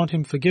and grant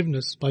him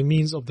forgiveness by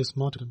means of this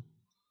martyrdom.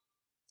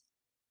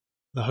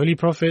 The Holy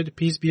Prophet,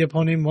 peace be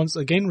upon him, once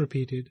again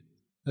repeated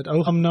that,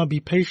 O Hamna,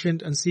 be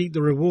patient and seek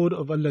the reward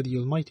of Allah the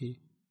Almighty.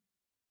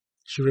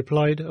 She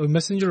replied, O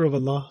Messenger of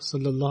Allah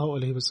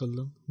sallallahu alaihi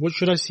wasallam, what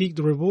should I seek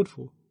the reward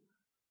for?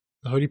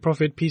 The Holy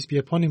Prophet, peace be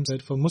upon him,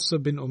 said, for Musa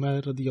bin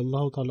Umair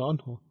radiyallahu ta'ala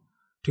anhu,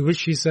 to which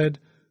she said,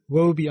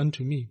 woe be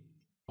unto me.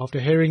 After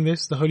hearing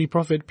this, the Holy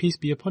Prophet, peace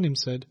be upon him,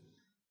 said,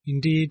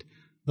 indeed,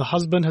 the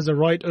husband has a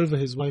right over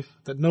his wife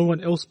that no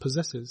one else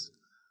possesses.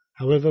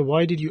 However,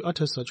 why did you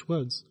utter such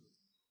words?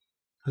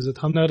 Hazrat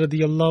Hamna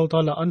radiyallahu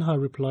ta'ala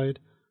anha replied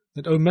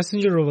that, O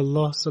Messenger of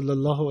Allah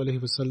sallallahu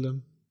alaihi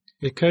wasallam,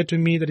 it occurred to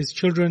me that his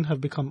children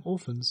have become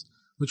orphans,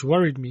 which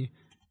worried me,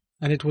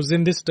 and it was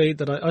in this state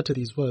that I uttered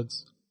these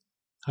words.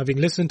 Having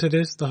listened to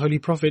this, the Holy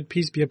Prophet,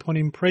 peace be upon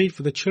him, prayed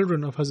for the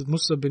children of Hazrat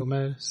Musa bin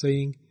Umair,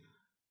 saying,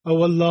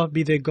 O Allah,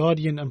 be their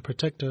guardian and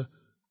protector,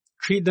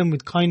 treat them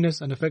with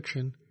kindness and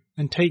affection,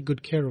 and take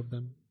good care of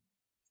them.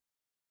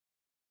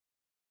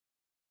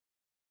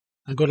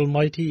 And God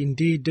Almighty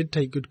indeed did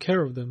take good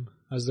care of them,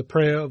 as the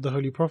prayer of the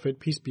Holy Prophet,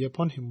 peace be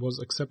upon him, was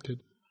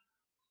accepted.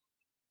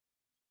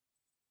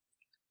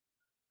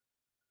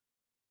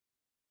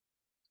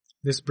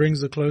 This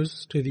brings a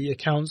close to the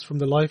accounts from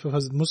the life of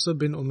Hazrat Musa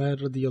bin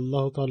Umair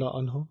radiyallahu ta'ala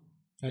anhu,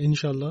 and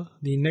inshallah,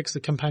 the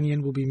next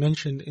companion will be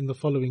mentioned in the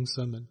following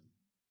sermon.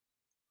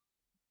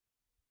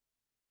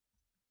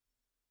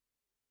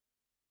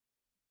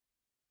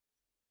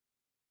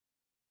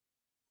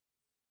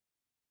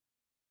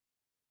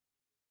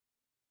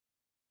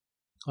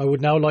 I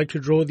would now like to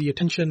draw the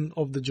attention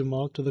of the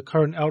Jamaat to the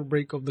current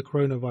outbreak of the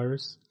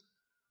coronavirus,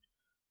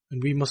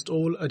 and we must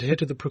all adhere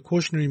to the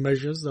precautionary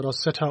measures that are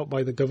set out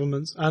by the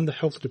governments and the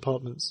health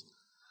departments.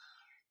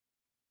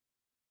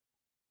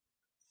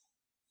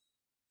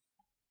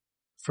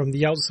 From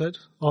the outset,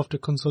 after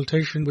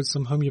consultation with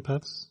some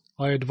homeopaths,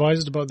 I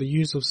advised about the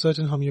use of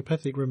certain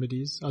homeopathic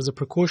remedies as a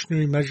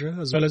precautionary measure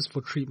as well as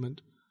for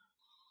treatment.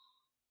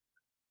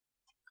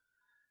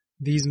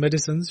 These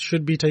medicines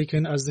should be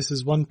taken as this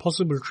is one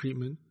possible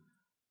treatment,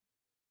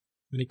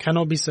 and it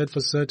cannot be said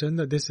for certain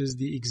that this is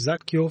the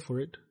exact cure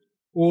for it,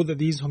 or that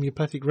these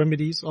homeopathic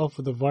remedies are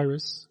for the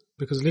virus,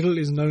 because little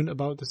is known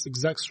about this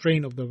exact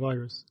strain of the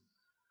virus.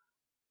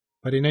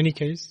 But in any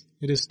case,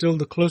 it is still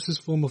the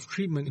closest form of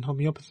treatment in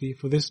homeopathy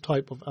for this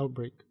type of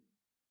outbreak.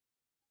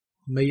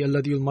 May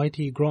Allah the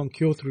Almighty grant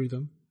cure through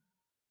them.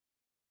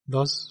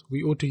 Thus,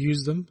 we ought to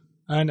use them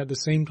and at the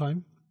same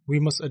time, we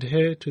must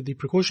adhere to the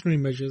precautionary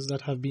measures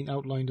that have been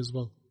outlined as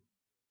well.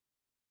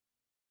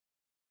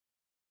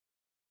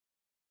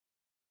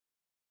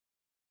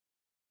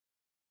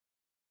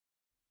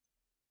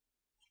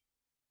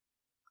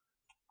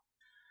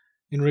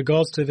 In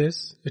regards to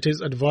this, it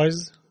is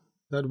advised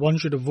that one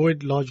should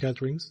avoid large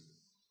gatherings,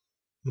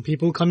 and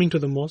people coming to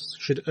the mosque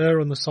should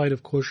err on the side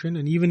of caution,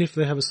 and even if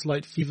they have a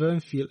slight fever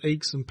and feel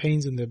aches and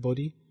pains in their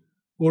body,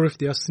 or if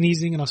they are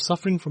sneezing and are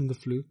suffering from the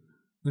flu,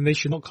 then they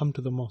should not come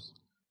to the mosque.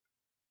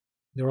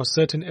 There are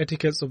certain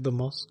etiquettes of the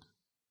mosque,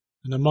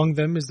 and among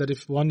them is that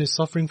if one is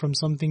suffering from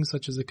something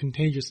such as a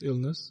contagious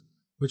illness,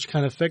 which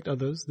can affect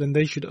others, then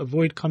they should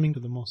avoid coming to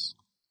the mosque.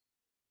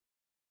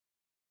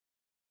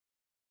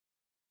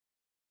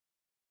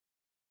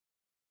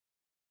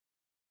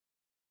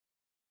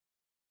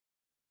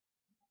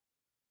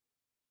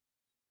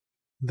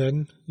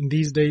 Then, in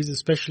these days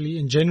especially,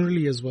 and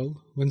generally as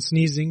well, when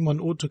sneezing, one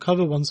ought to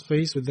cover one's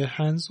face with their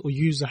hands or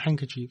use a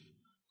handkerchief.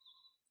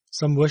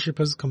 Some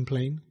worshippers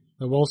complain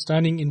that while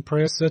standing in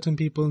prayer, certain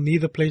people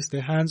neither place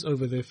their hands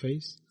over their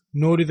face,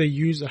 nor do they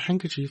use a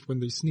handkerchief when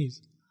they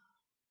sneeze.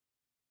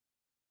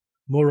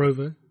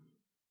 Moreover,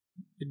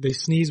 they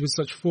sneeze with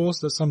such force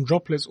that some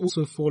droplets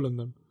also fall on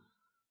them.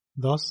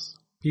 Thus,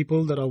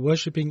 people that are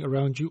worshipping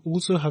around you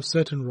also have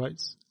certain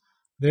rights.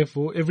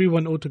 Therefore,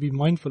 everyone ought to be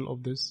mindful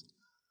of this.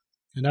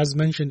 And as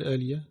mentioned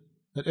earlier,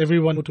 that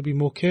everyone ought to be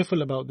more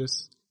careful about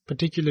this,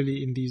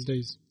 particularly in these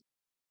days.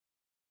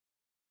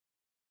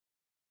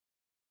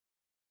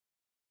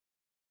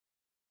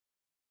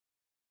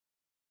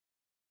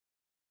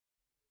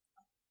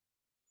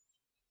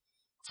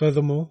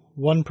 Furthermore,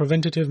 one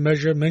preventative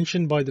measure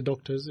mentioned by the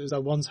doctors is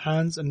that one's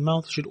hands and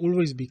mouth should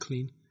always be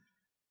clean.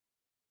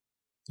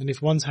 And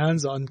if one's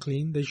hands are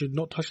unclean, they should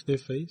not touch their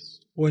face,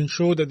 or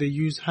ensure that they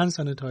use hand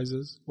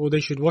sanitizers, or they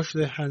should wash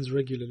their hands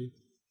regularly.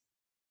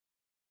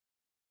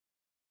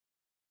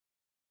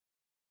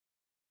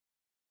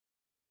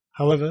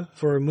 However,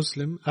 for a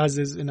Muslim, as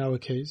is in our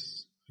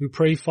case, who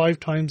pray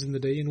 5 times in the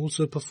day and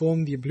also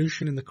perform the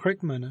ablution in the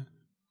correct manner,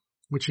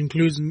 which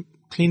includes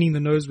cleaning the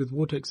nose with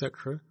water,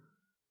 etc.,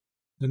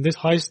 then this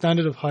high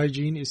standard of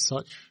hygiene is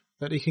such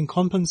that it can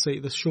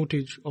compensate the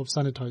shortage of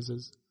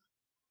sanitizers.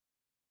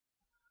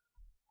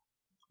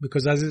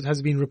 Because as it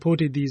has been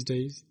reported these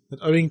days, that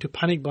owing to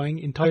panic buying,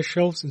 entire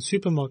shelves in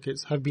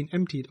supermarkets have been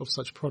emptied of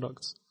such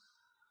products.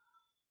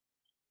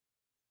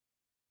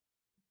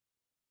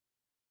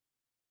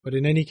 But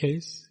in any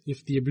case,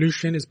 if the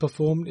ablution is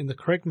performed in the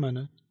correct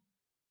manner,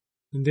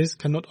 then this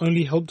can not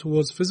only help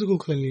towards physical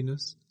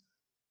cleanliness,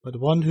 but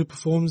one who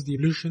performs the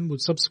ablution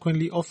would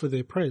subsequently offer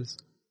their prayers,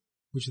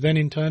 which then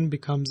in turn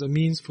becomes a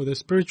means for their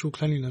spiritual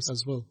cleanliness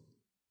as well.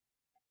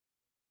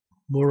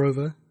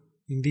 Moreover,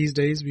 in these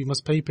days we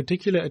must pay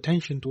particular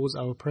attention towards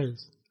our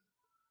prayers.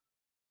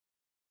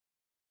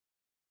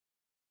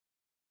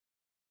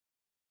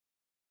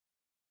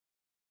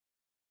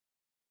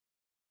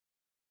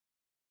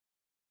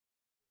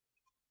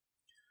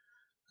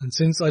 And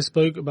since I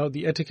spoke about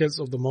the etiquettes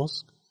of the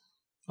mosque,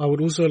 I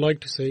would also like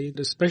to say that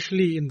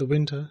especially in the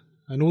winter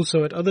and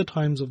also at other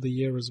times of the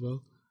year as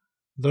well,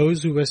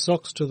 those who wear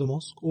socks to the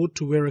mosque ought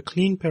to wear a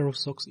clean pair of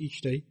socks each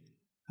day,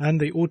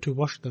 and they ought to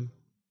wash them.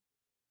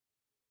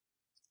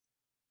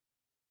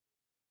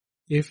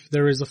 If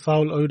there is a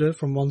foul odor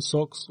from one's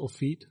socks or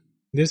feet,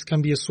 this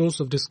can be a source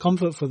of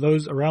discomfort for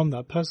those around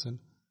that person,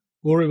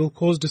 or it will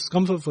cause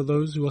discomfort for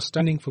those who are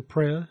standing for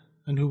prayer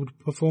and who would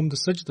perform the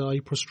sajda,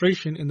 i.e.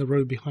 prostration, in the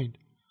row behind.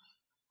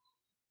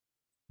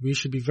 We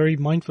should be very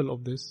mindful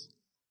of this.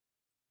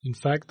 In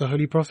fact, the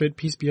Holy Prophet,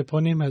 peace be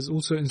upon him, has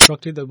also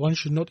instructed that one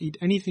should not eat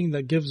anything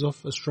that gives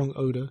off a strong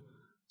odor,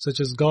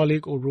 such as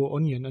garlic or raw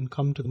onion, and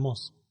come to the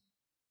mosque.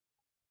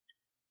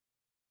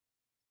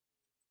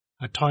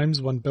 At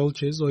times one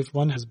belches, or if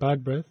one has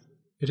bad breath,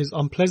 it is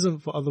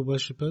unpleasant for other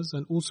worshippers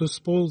and also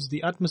spoils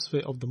the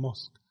atmosphere of the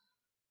mosque.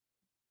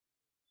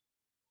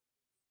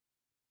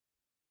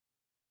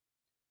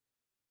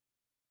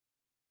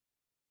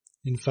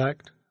 In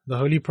fact, the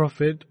Holy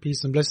Prophet,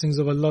 peace and blessings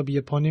of Allah be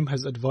upon him,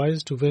 has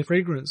advised to wear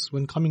fragrance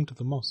when coming to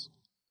the mosque.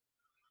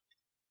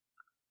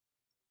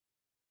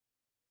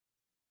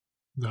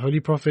 The Holy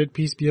Prophet,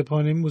 peace be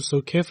upon him, was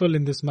so careful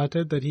in this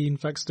matter that he in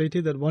fact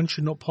stated that one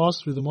should not pass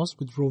through the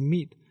mosque with raw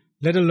meat,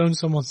 let alone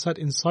someone sat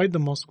inside the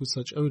mosque with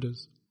such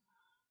odors.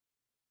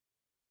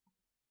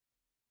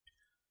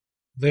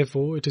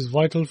 Therefore, it is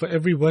vital for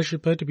every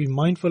worshipper to be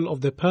mindful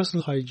of their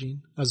personal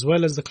hygiene as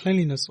well as the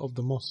cleanliness of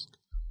the mosque.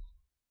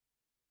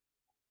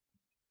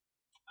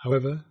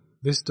 However,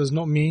 this does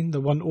not mean that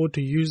one ought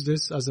to use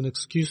this as an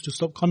excuse to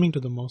stop coming to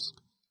the mosque.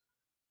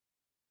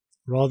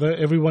 Rather,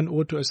 everyone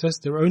ought to assess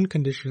their own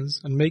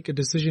conditions and make a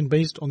decision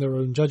based on their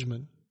own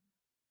judgment.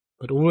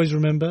 But always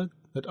remember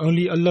that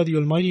only Allah the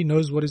Almighty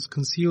knows what is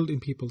concealed in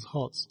people's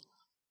hearts.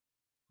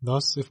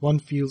 Thus, if one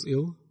feels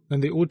ill,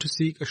 then they ought to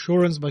seek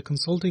assurance by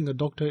consulting a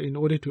doctor in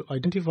order to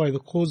identify the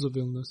cause of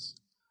illness.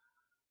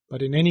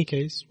 But in any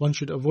case, one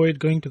should avoid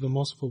going to the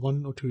mosque for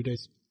 1 or 2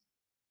 days.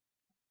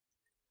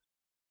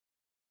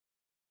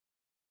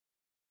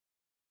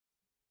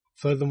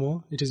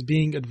 Furthermore, it is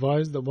being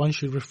advised that one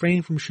should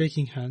refrain from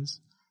shaking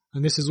hands,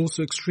 and this is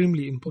also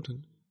extremely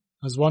important,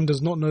 as one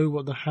does not know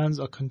what the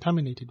hands are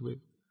contaminated with.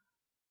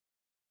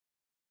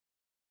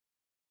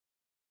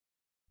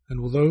 And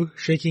although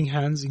shaking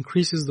hands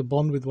increases the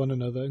bond with one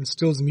another and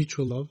instills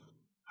mutual love,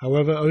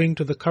 however, owing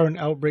to the current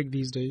outbreak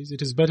these days,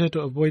 it is better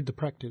to avoid the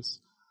practice.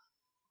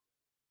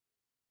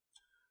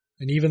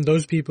 And even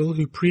those people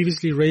who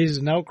previously raised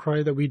an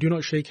outcry that we do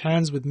not shake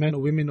hands with men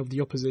or women of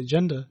the opposite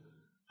gender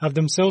have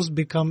themselves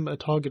become a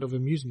target of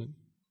amusement.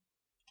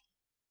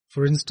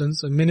 For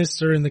instance, a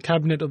minister in the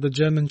cabinet of the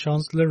German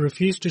Chancellor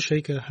refused to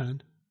shake her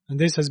hand, and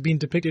this has been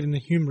depicted in a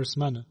humorous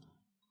manner.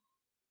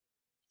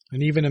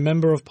 And even a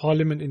member of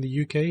parliament in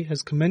the UK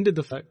has commended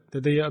the fact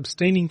that they are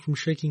abstaining from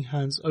shaking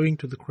hands owing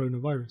to the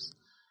coronavirus.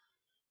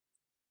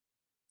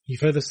 He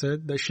further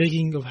said that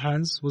shaking of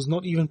hands was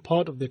not even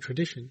part of their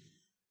tradition.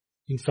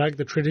 In fact,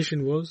 the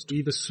tradition was to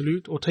either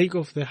salute or take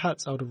off their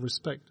hats out of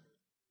respect.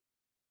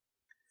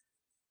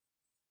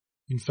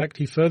 In fact,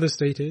 he further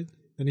stated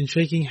that in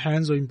shaking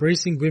hands or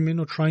embracing women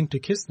or trying to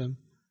kiss them,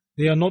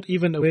 they are not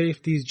even aware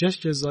if these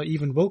gestures are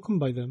even welcomed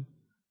by them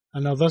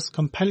and are thus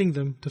compelling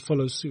them to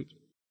follow suit.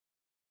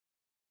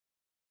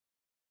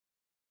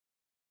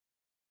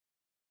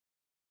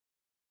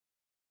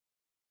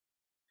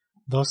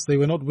 Thus, they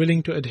were not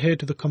willing to adhere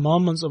to the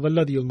commandments of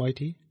Allah the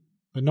Almighty,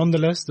 but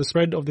nonetheless, the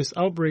spread of this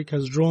outbreak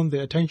has drawn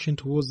their attention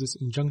towards this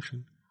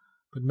injunction.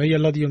 But may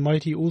Allah the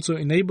Almighty also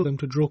enable them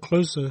to draw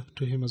closer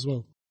to Him as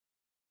well.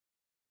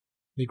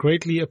 They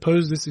greatly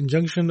oppose this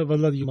injunction of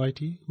Allah the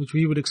Almighty, which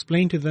we would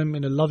explain to them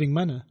in a loving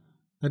manner,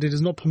 that it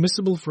is not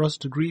permissible for us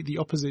to greet the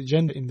opposite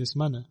gender in this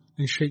manner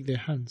and shake their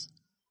hands.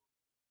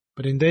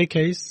 But in their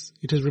case,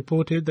 it is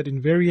reported that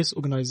in various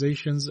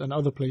organizations and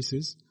other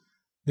places,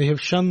 they have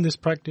shunned this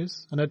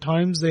practice, and at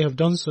times they have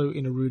done so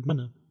in a rude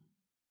manner.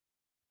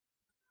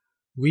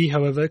 We,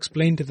 however,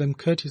 explained to them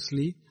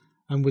courteously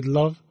and with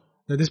love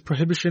that this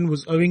prohibition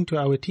was owing to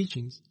our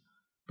teachings,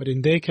 but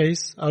in their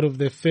case, out of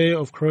their fear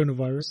of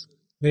coronavirus,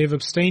 they have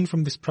abstained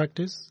from this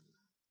practice,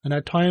 and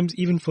at times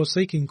even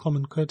forsaken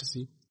common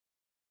courtesy.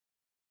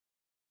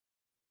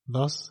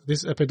 Thus,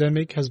 this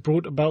epidemic has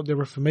brought about their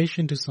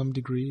reformation to some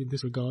degree in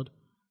this regard,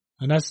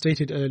 and as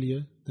stated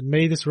earlier, that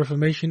may this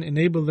reformation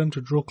enable them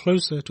to draw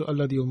closer to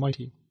Allah the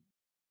Almighty.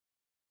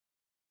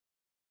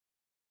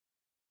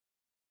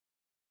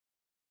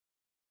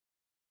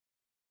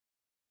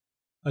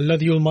 Allah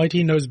the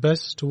Almighty knows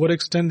best to what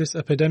extent this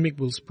epidemic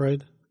will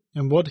spread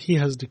and what He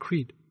has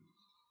decreed.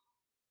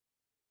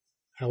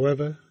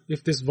 However,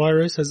 if this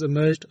virus has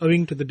emerged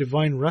owing to the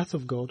divine wrath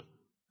of God,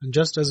 and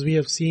just as we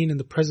have seen in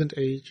the present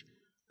age,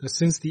 that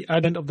since the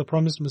advent of the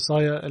promised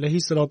Messiah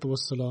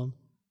ﷺ,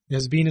 there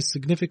has been a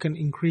significant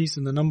increase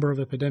in the number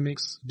of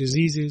epidemics,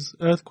 diseases,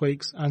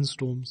 earthquakes and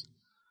storms,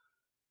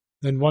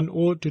 then one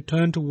ought to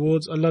turn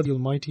towards Allah the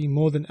Almighty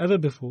more than ever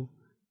before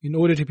in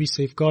order to be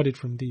safeguarded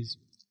from these.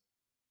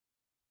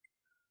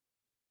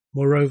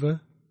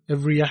 Moreover,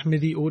 every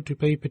Ahmadi ought to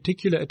pay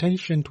particular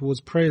attention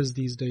towards prayers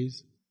these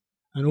days,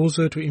 and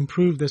also to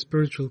improve their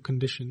spiritual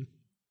condition.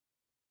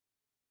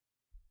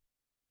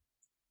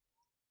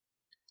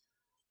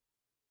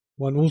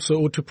 One also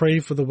ought to pray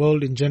for the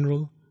world in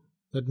general,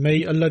 that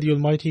may Allah the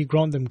Almighty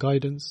grant them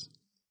guidance,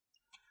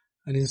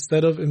 and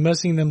instead of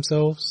immersing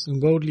themselves in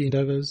worldly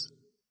endeavors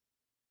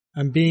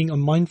and being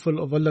unmindful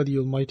of Allah the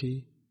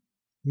Almighty,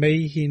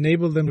 may He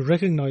enable them to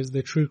recognize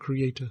their true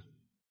Creator.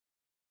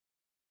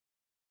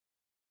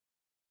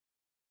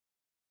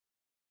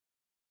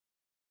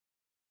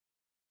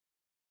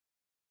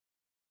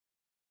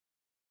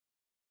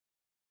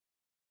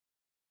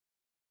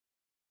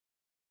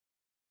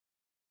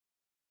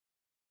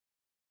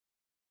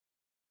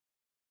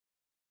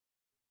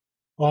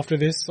 After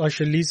this, I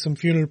shall lead some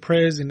funeral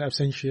prayers in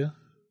absentia.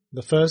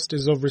 The first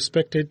is of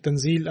respected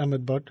Tanzil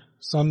Ahmed Bhatt,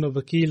 son of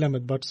Akil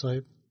Ahmed Bhatt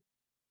Sahib.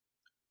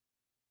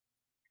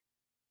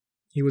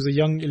 He was a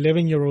young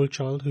 11-year-old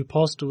child who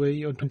passed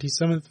away on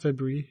 27th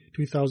February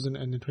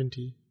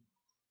 2020.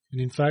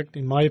 And in fact,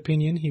 in my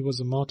opinion, he was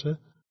a martyr.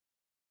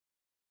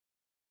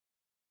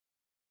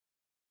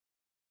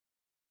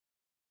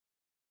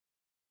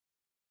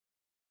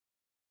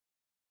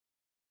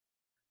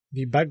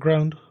 The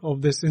background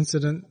of this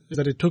incident is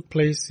that it took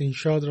place in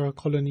Shadra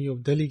colony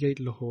of Delhi Gate,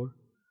 Lahore,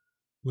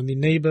 when the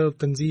neighbour of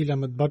Tanzil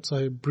Ahmed Bhatt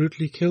Sahib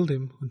brutally killed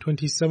him on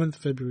 27th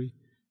February.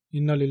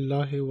 Inna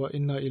lillahi wa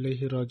inna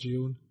ilayhi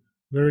raji'un.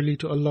 Verily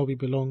to Allah we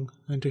belong,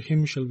 and to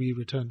Him shall we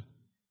return.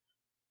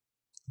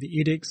 The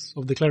edicts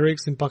of the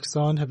clerics in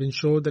Pakistan have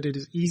ensured that it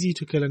is easy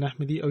to kill an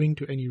Ahmadi owing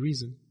to any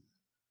reason.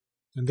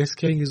 And this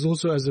killing is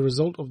also as a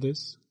result of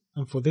this,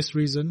 and for this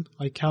reason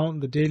I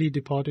count the dearly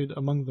departed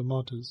among the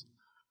martyrs.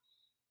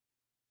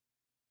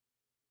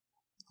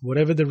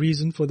 Whatever the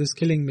reason for this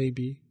killing may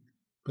be,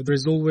 but there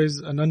is always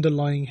an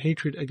underlying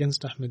hatred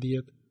against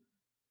Ahmadiyyat,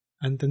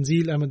 and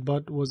Tanzil Ahmed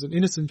Bhatt was an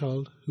innocent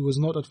child who was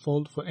not at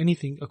fault for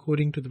anything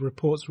according to the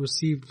reports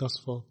received thus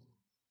far.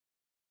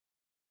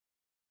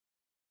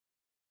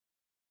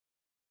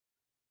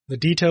 The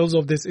details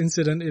of this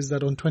incident is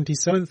that on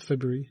 27th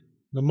February,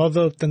 the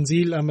mother of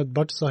Tanzil Ahmad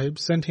Bhatt Sahib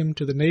sent him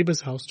to the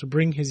neighbour's house to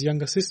bring his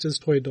younger sister's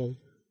toy doll,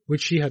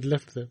 which she had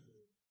left there.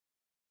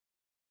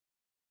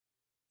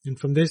 And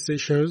from this it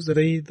shows that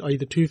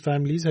the two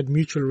families had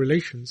mutual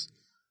relations,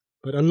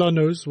 but Allah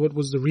knows what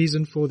was the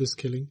reason for this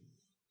killing.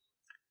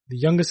 The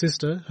younger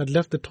sister had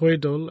left the toy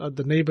doll at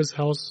the neighbour's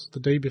house the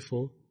day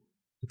before.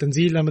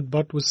 Tanzil Ahmad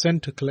Bhatt was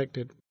sent to collect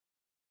it.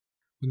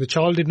 When the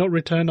child did not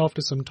return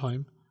after some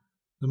time,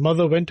 the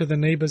mother went to the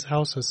neighbour's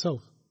house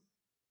herself.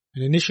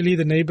 And initially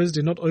the neighbours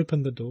did not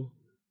open the door,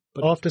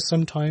 but after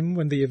some time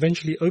when they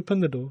eventually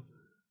opened the door,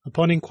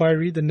 upon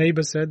inquiry the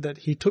neighbour said that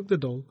he took the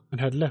doll and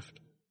had left.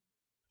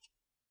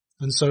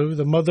 And so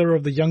the mother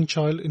of the young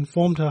child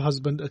informed her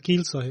husband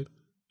Akil Sahib,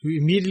 who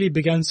immediately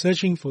began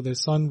searching for their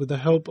son with the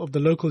help of the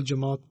local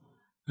Jamaat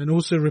and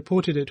also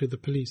reported it to the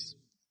police.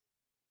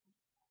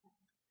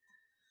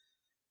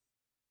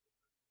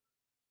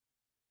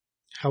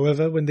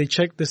 However, when they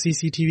checked the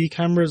CCTV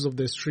cameras of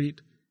their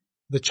street,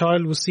 the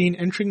child was seen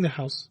entering the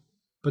house,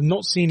 but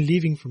not seen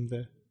leaving from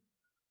there.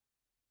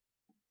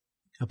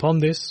 Upon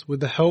this, with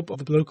the help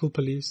of the local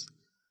police,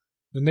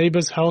 the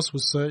neighbour's house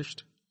was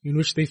searched, in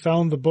which they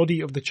found the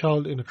body of the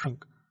child in a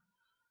trunk.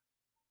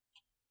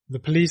 The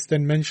police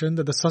then mentioned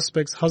that the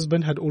suspect's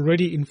husband had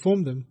already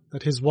informed them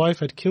that his wife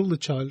had killed the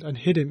child and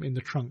hid him in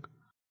the trunk.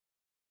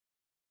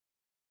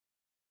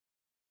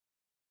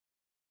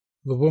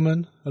 The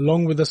woman,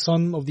 along with the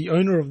son of the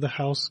owner of the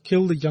house,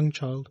 killed the young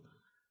child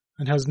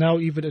and has now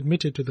even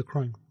admitted to the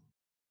crime.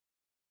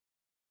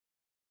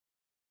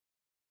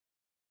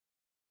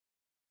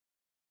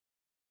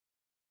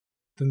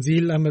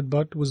 Tanzil Ahmad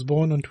Bhatt was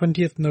born on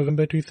 20th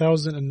November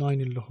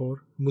 2009 in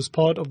Lahore and was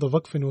part of the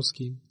Waqf-e-Nau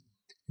scheme.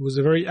 He was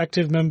a very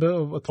active member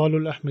of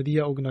Athalul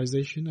Ahmadiyya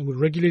organization and would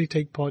regularly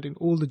take part in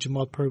all the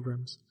Jamaat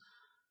programs.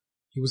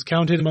 He was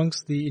counted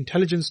amongst the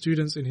intelligent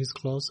students in his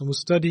class and was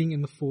studying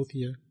in the 4th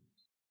year.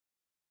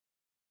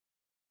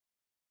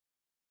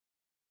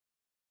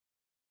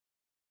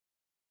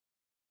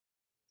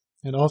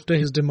 And after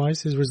his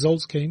demise, his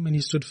results came and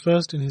he stood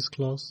first in his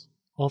class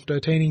after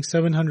attaining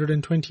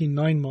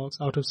 729 marks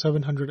out of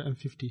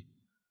 750.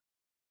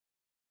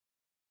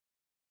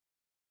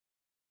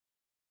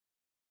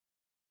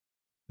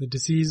 The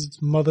deceased's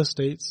mother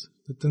states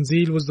that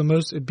Tanzil was the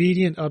most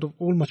obedient out of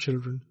all my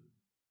children.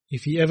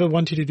 If he ever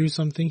wanted to do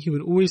something, he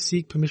would always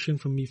seek permission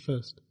from me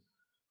first.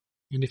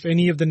 And if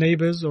any of the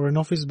neighbours or an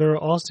office bearer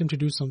asked him to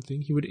do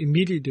something, he would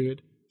immediately do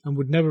it and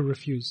would never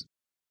refuse.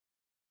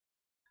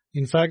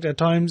 In fact, at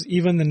times,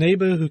 even the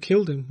neighbour who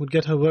killed him would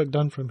get her work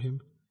done from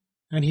him,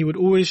 and he would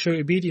always show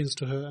obedience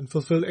to her and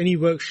fulfill any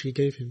work she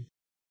gave him.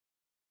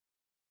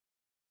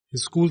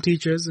 His school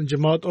teachers and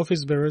Jamaat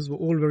office bearers were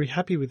all very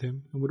happy with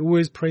him and would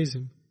always praise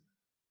him.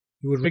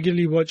 He would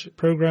regularly watch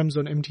programs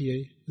on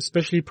MTA,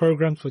 especially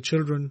programs for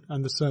children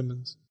and the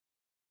sermons.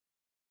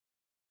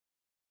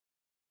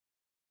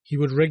 He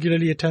would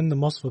regularly attend the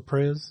mosque for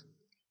prayers,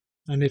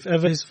 and if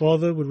ever his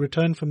father would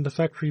return from the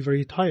factory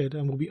very tired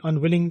and would be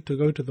unwilling to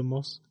go to the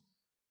mosque,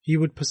 he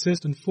would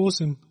persist and force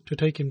him to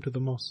take him to the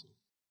mosque.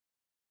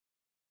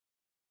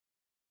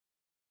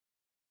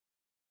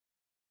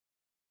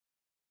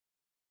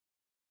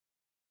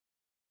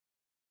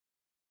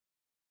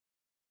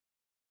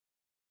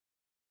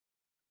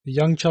 The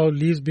young child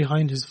leaves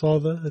behind his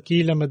father,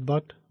 Akil Ahmad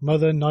Bhatt,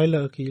 mother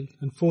Naila Akil,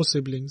 and 4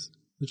 siblings,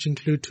 which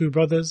include 2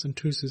 brothers and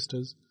 2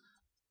 sisters.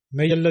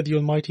 May Allah the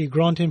Almighty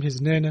grant him his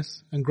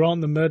nearness and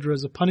grant the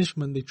murderers a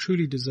punishment they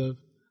truly deserve.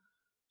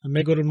 And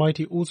may God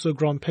Almighty also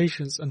grant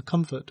patience and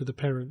comfort to the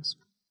parents.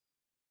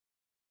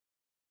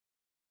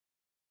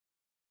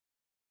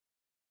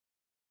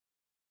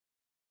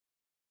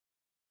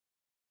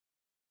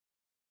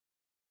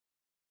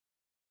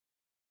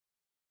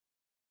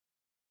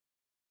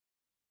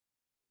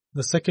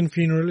 The second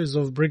funeral is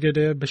of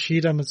Brigadier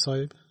Bashir Ahmad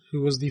Sahib,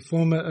 who was the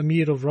former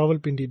Amir of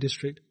Rawalpindi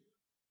district.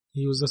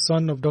 He was the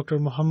son of Dr.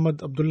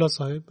 Muhammad Abdullah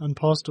Sahib and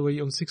passed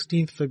away on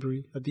 16th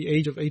February at the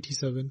age of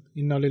 87.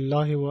 Inna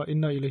lillahi wa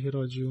inna ilayhi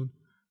rajiun.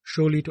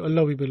 Surely to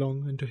Allah we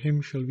belong and to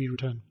Him shall we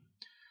return.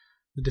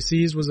 The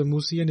deceased was a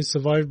Musi and is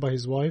survived by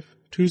his wife,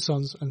 2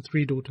 sons and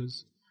 3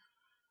 daughters.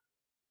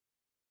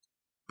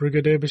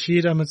 Brigadier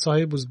Bashir Ahmad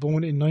Sahib was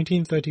born in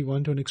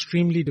 1931 to an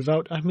extremely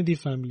devout Ahmadi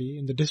family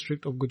in the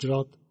district of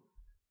Gujarat.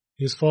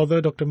 His father,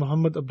 Dr.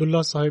 Muhammad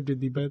Abdullah Sahib, did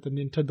the Bai'at and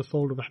entered the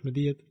fold of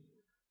Ahmadiyyat.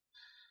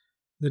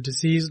 The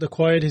deceased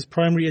acquired his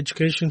primary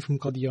education from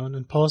Qadian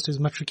and passed his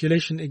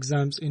matriculation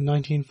exams in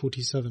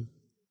 1947.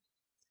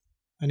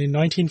 And in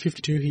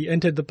 1952 he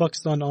entered the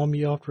Pakistan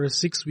Army after a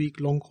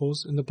 6-week long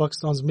course in the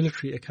Pakistan's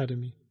military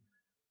academy.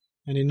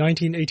 And in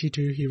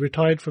 1982 he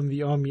retired from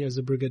the army as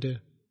a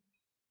brigadier.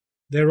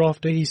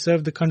 Thereafter he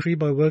served the country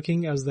by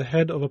working as the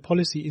head of a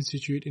policy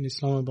institute in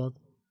Islamabad,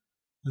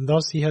 and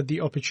thus he had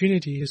the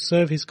opportunity to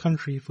serve his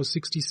country for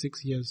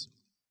 66 years.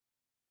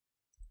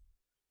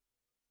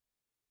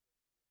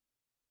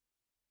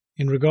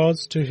 In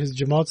regards to his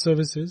Jamaat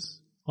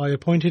services, I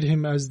appointed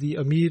him as the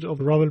Amir of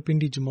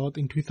Rawalpindi Jamaat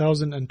in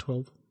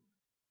 2012.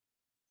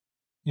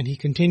 and he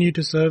continued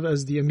to serve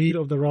as the Amir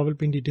of the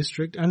Rawalpindi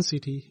district and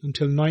city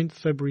until 9th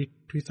February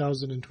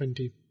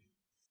 2020.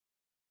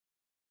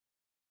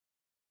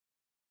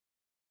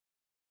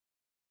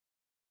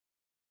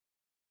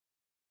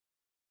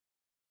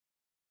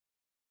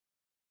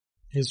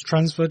 His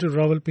transfer to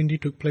Rawalpindi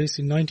took place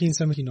in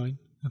 1979,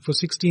 and for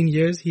 16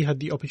 years he had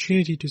the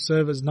opportunity to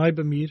serve as Naib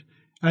Amir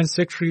and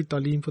Secretary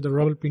Talim for the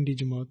Rawalpindi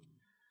Jamaat.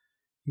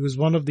 He was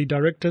one of the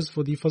directors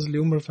for the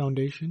Fazl-e-Umar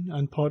Foundation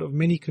and part of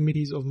many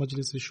committees of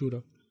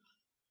Majlis-e-Shura.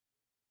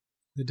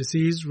 The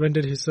deceased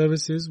rendered his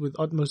services with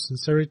utmost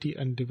sincerity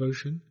and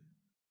devotion.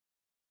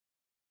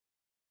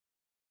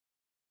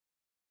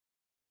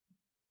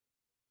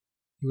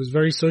 He was a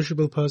very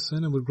sociable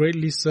person and would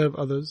greatly serve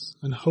others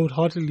and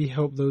wholeheartedly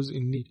help those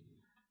in need.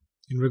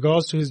 In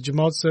regards to his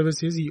Jamaat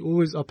services, he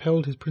always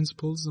upheld his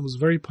principles and was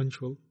very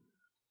punctual.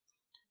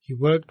 He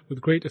worked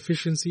with great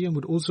efficiency and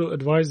would also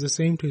advise the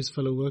same to his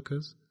fellow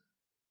workers.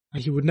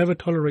 And he would never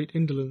tolerate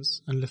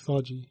indolence and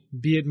lethargy,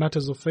 be it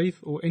matters of faith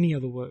or any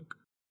other work.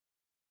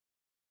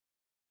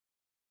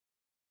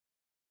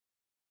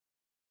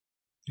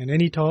 And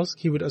any task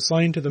he would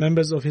assign to the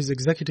members of his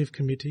executive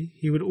committee,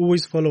 he would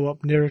always follow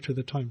up nearer to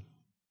the time.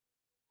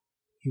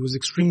 He was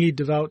extremely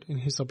devout in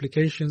his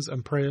supplications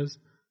and prayers,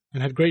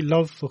 and had great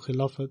love for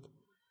Khilafat.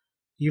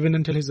 Even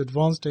until his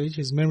advanced age,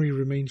 his memory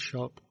remained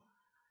sharp.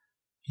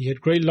 He had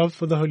great love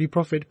for the Holy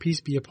Prophet,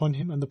 peace be upon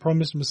him, and the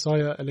promised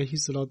Messiah, alayhi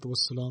salatu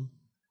wassalam,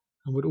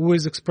 and would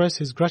always express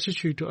his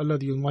gratitude to Allah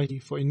the Almighty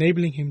for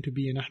enabling him to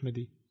be an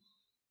Ahmadi.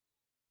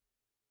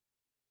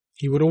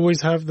 He would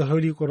always have the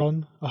Holy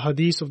Quran, a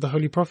hadith of the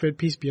Holy Prophet,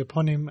 peace be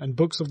upon him, and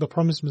books of the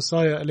promised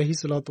Messiah, alayhi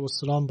salatu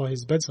wassalam, by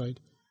his bedside,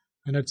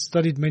 and had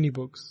studied many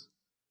books.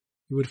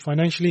 He would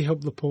financially help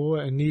the poor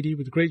and needy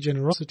with great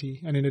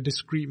generosity and in a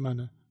discreet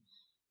manner.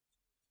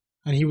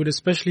 And he would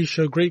especially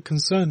show great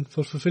concern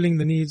for fulfilling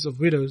the needs of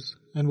widows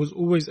and was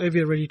always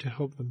ever ready to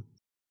help them.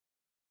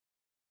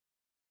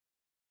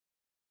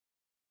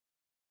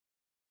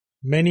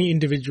 Many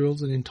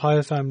individuals and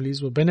entire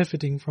families were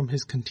benefiting from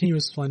his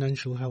continuous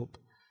financial help.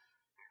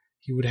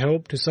 He would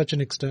help to such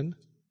an extent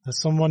that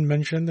someone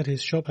mentioned that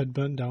his shop had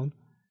burnt down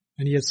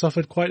and he had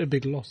suffered quite a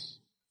big loss.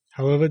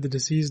 However, the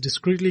deceased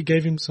discreetly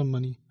gave him some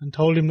money and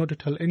told him not to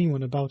tell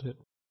anyone about it.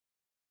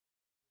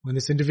 When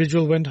this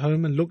individual went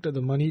home and looked at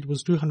the money, it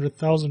was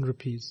 200,000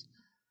 rupees.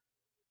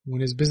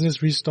 When his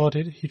business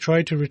restarted, he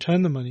tried to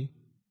return the money.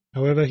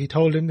 However, he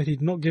told him that he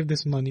did not give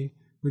this money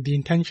with the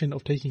intention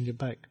of taking it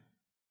back.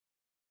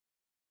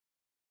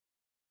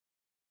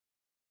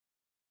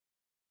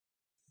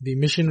 The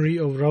missionary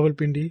of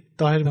Rawalpindi,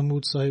 Tahir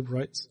Mahmud Sahib,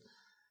 writes,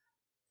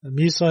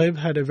 Amir Sahib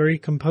had a very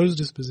composed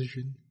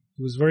disposition.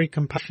 He was very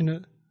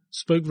compassionate,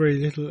 spoke very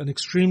little, and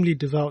extremely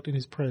devout in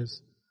his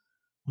prayers.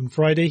 On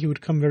Friday, he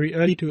would come very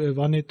early to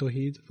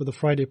Ivan-e-Tawheed for the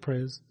Friday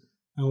prayers,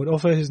 and would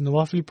offer his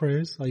nawafil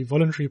prayers, i.e.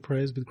 voluntary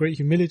prayers, with great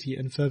humility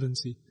and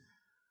fervency.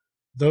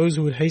 Those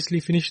who would hastily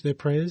finish their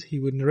prayers, he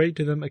would narrate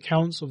to them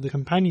accounts of the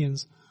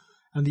companions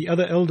and the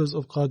other elders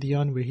of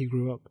Qadian where he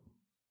grew up.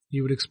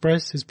 He would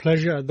express his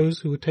pleasure at those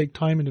who would take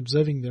time in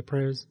observing their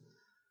prayers.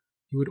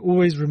 He would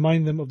always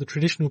remind them of the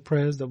traditional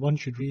prayers that one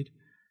should read,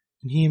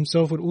 and he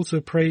himself would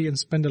also pray and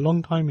spend a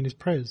long time in his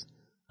prayers,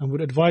 and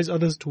would advise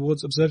others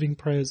towards observing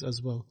prayers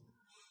as well.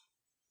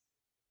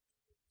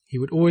 He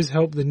would always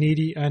help the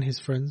needy and his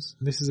friends,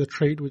 and this is a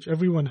trait which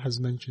everyone has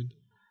mentioned.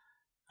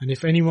 And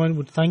if anyone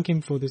would thank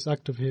him for this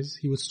act of his,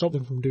 he would stop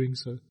them from doing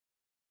so.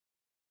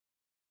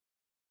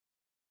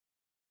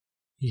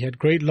 He had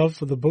great love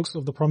for the books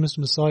of the promised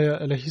Messiah,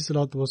 alayhi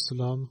salatu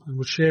wassalam, and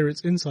would share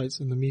its insights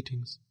in the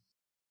meetings.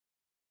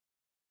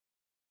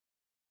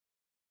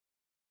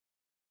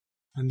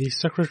 And the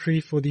secretary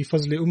for the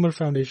Fazl-e-Umar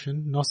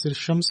Foundation, Nasir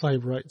Shams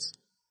Sahib, writes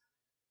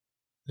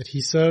that he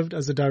served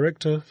as a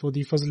director for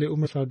the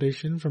Fazl-e-Umar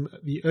Foundation from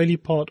the early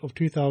part of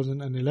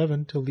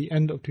 2011 till the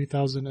end of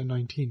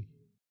 2019.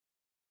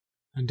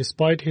 And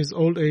despite his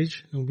old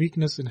age and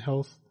weakness in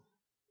health,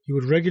 he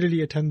would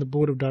regularly attend the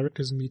board of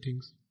directors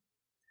meetings.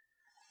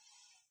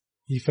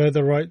 He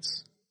further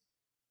writes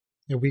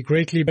that we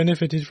greatly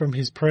benefited from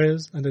his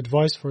prayers and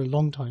advice for a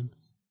long time.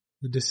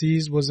 The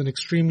deceased was an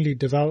extremely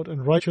devout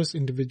and righteous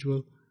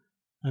individual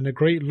and a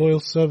great loyal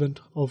servant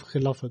of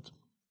Khilafat.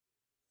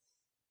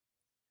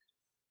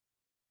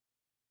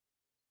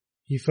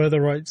 He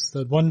further writes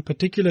that one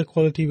particular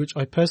quality which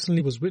I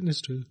personally was witness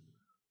to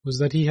was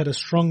that he had a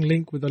strong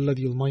link with Allah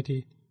the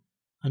Almighty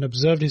and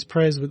observed his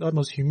prayers with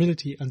utmost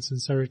humility and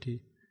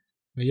sincerity.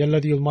 May Allah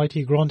the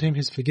Almighty grant him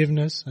his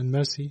forgiveness and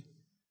mercy,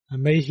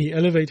 and may He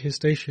elevate his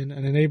station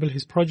and enable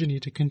his progeny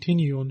to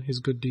continue on his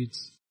good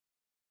deeds.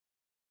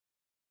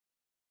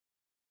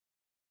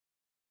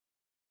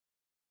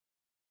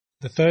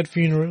 The third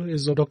funeral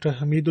is of Dr.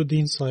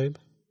 Hamiduddin Sahib,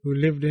 who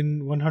lived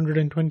in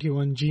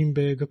 121 Jeem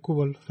Bay,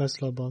 Gakuwal,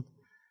 Faisalabad.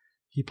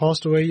 He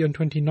passed away on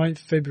 29th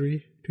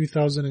February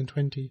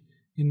 2020.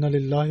 Inna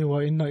lillahi wa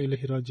inna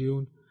ilayhi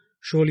raji'un.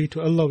 Surely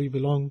to Allah we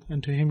belong,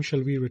 and to Him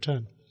shall we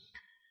return.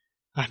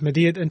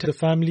 Ahmadiyyat entered the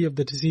family of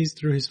the deceased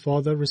through his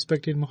father,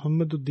 respected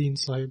Muhammaduddin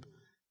Sahib,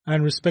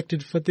 and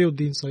respected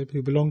Fateh-ud-Din Sahib,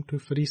 who belonged to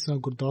Farisa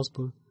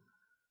Gurdaspur.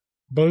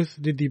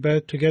 Both did the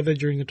Bai'at together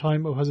during the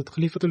time of Hazrat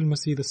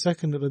Khalifa-tul-Masih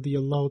II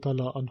radiyallahu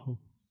ta'ala anhu.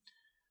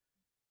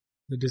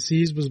 The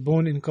deceased was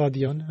born in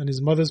Qadian, and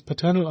his mother's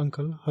paternal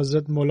uncle,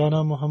 Hazrat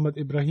Maulana Muhammad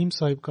Ibrahim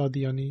Sahib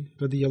Qadiani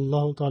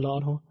radiyallahu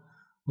ta'ala anhu,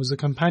 was a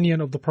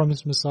companion of the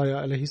promised Messiah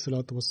alayhi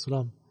salatu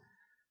wassalam.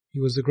 He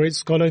was a great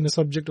scholar in the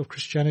subject of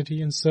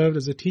Christianity and served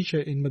as a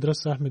teacher in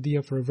Madrasa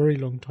Ahmadiyya for a very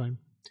long time.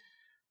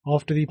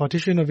 After the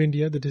partition of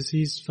India, the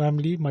deceased's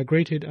family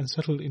migrated and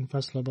settled in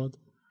Faisalabad.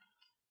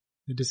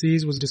 The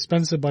deceased was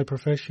dispenser by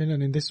profession,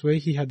 and in this way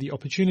he had the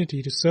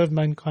opportunity to serve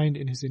mankind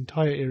in his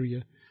entire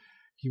area.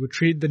 He would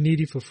treat the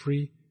needy for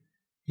free.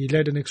 He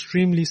led an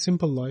extremely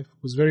simple life,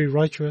 was very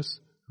righteous,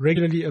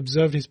 regularly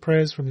observed his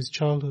prayers from his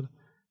childhood,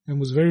 and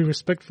was very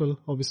respectful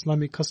of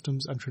Islamic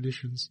customs and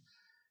traditions.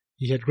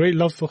 He had great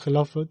love for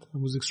Khilafat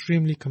and was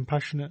extremely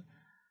compassionate,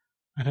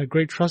 and had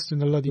great trust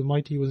in Allah the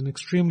Almighty. He was an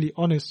extremely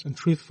honest and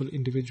truthful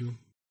individual.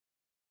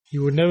 He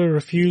would never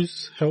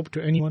refuse help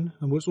to anyone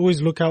and would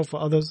always look out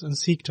for others and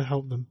seek to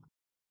help them.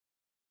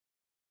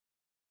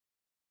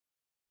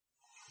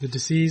 The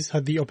deceased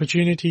had the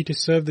opportunity to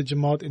serve the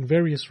Jamaat in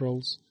various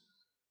roles.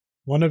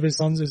 One of his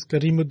sons is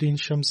Karimuddin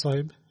Shams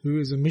Sahib, who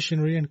is a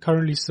missionary and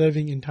currently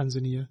serving in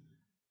Tanzania,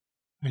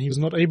 and he was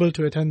not able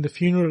to attend the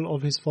funeral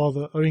of his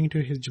father owing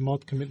to his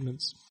Jamaat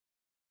commitments.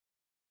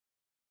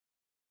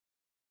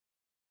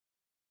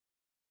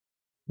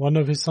 One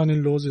of his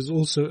son-in-laws is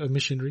also a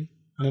missionary,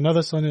 and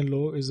another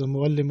son-in-law is a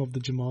muallim of the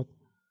Jamaat.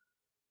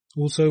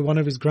 Also, one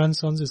of his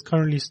grandsons is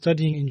currently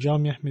studying in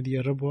Jamia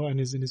Ahmadiyya Rabwa and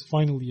is in his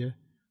final year.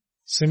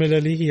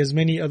 Similarly, he has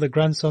many other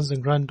grandsons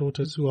and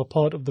granddaughters who are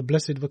part of the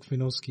Blessed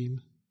Waqf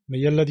scheme.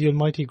 May Allah the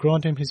Almighty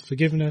grant him his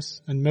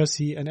forgiveness and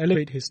mercy and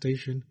elevate his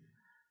station.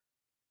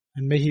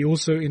 And may He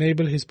also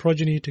enable his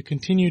progeny to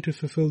continue to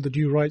fulfill the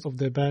due rights of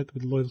their Bai'at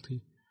with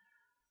loyalty.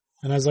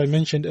 And as I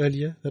mentioned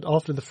earlier, that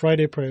after the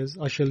Friday prayers,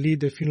 I shall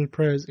lead their funeral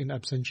prayers in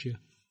absentia.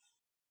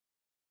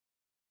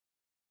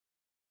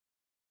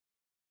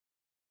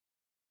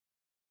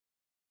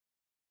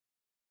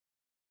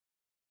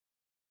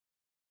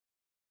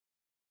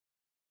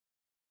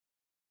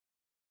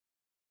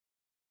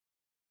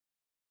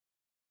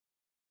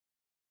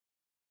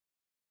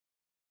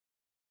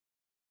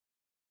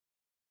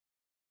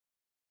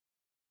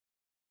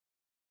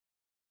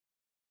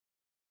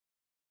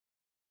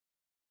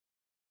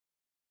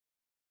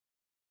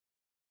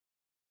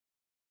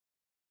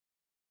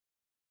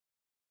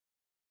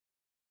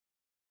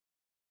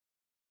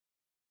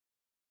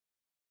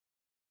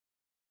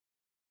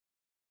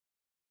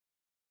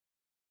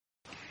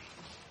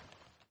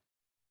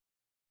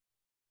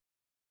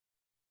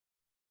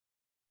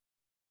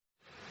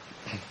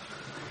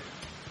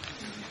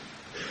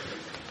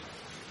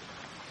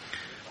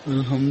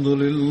 الحمد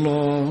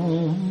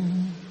لله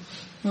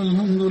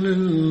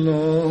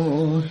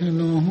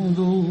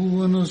نحمده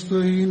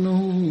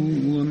ونستعينه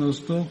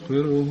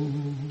ونستغفره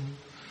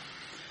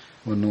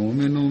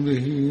ونؤمن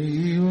به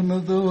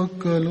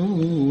ونتوكل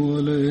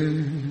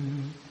عليه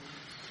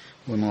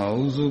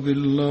ونعوذ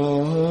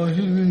بالله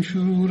من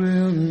شرور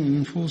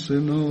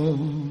أنفسنا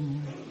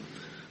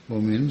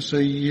ومن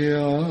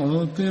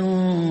سيئات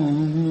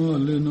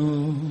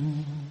أعمالنا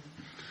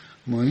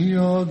من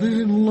يهده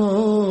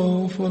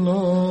الله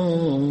فلا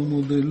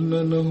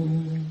مضل له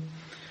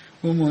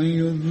ومن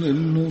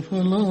يضلل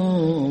فلا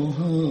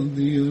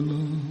هادي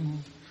له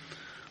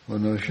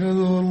ونشهد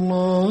أن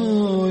لا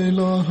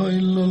إله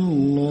إلا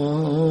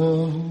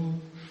الله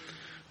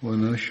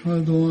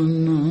ونشهد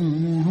أن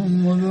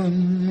محمدا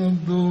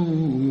عبده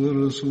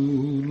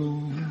ورسوله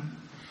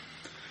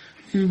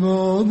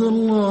عباد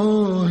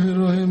الله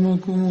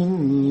رحمكم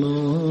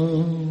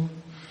الله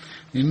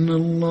إن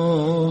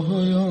الله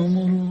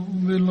يأمر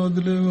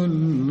بالعدل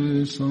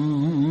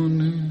والإحسان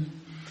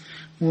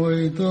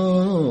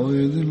وإيتاء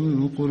ذي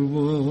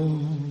القربى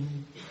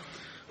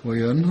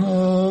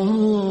وينهى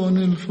عن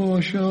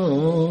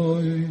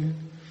الفحشاء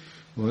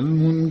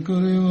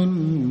والمنكر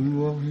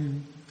والبغي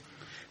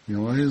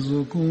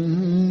يعظكم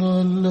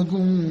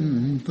لعلكم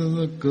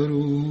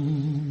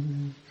تذكرون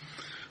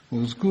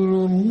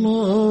اذكروا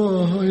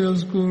الله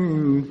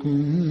يذكركم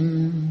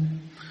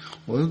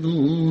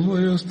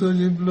وادعوه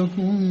يستجب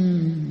لكم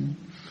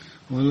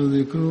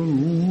ولذكر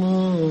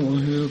الله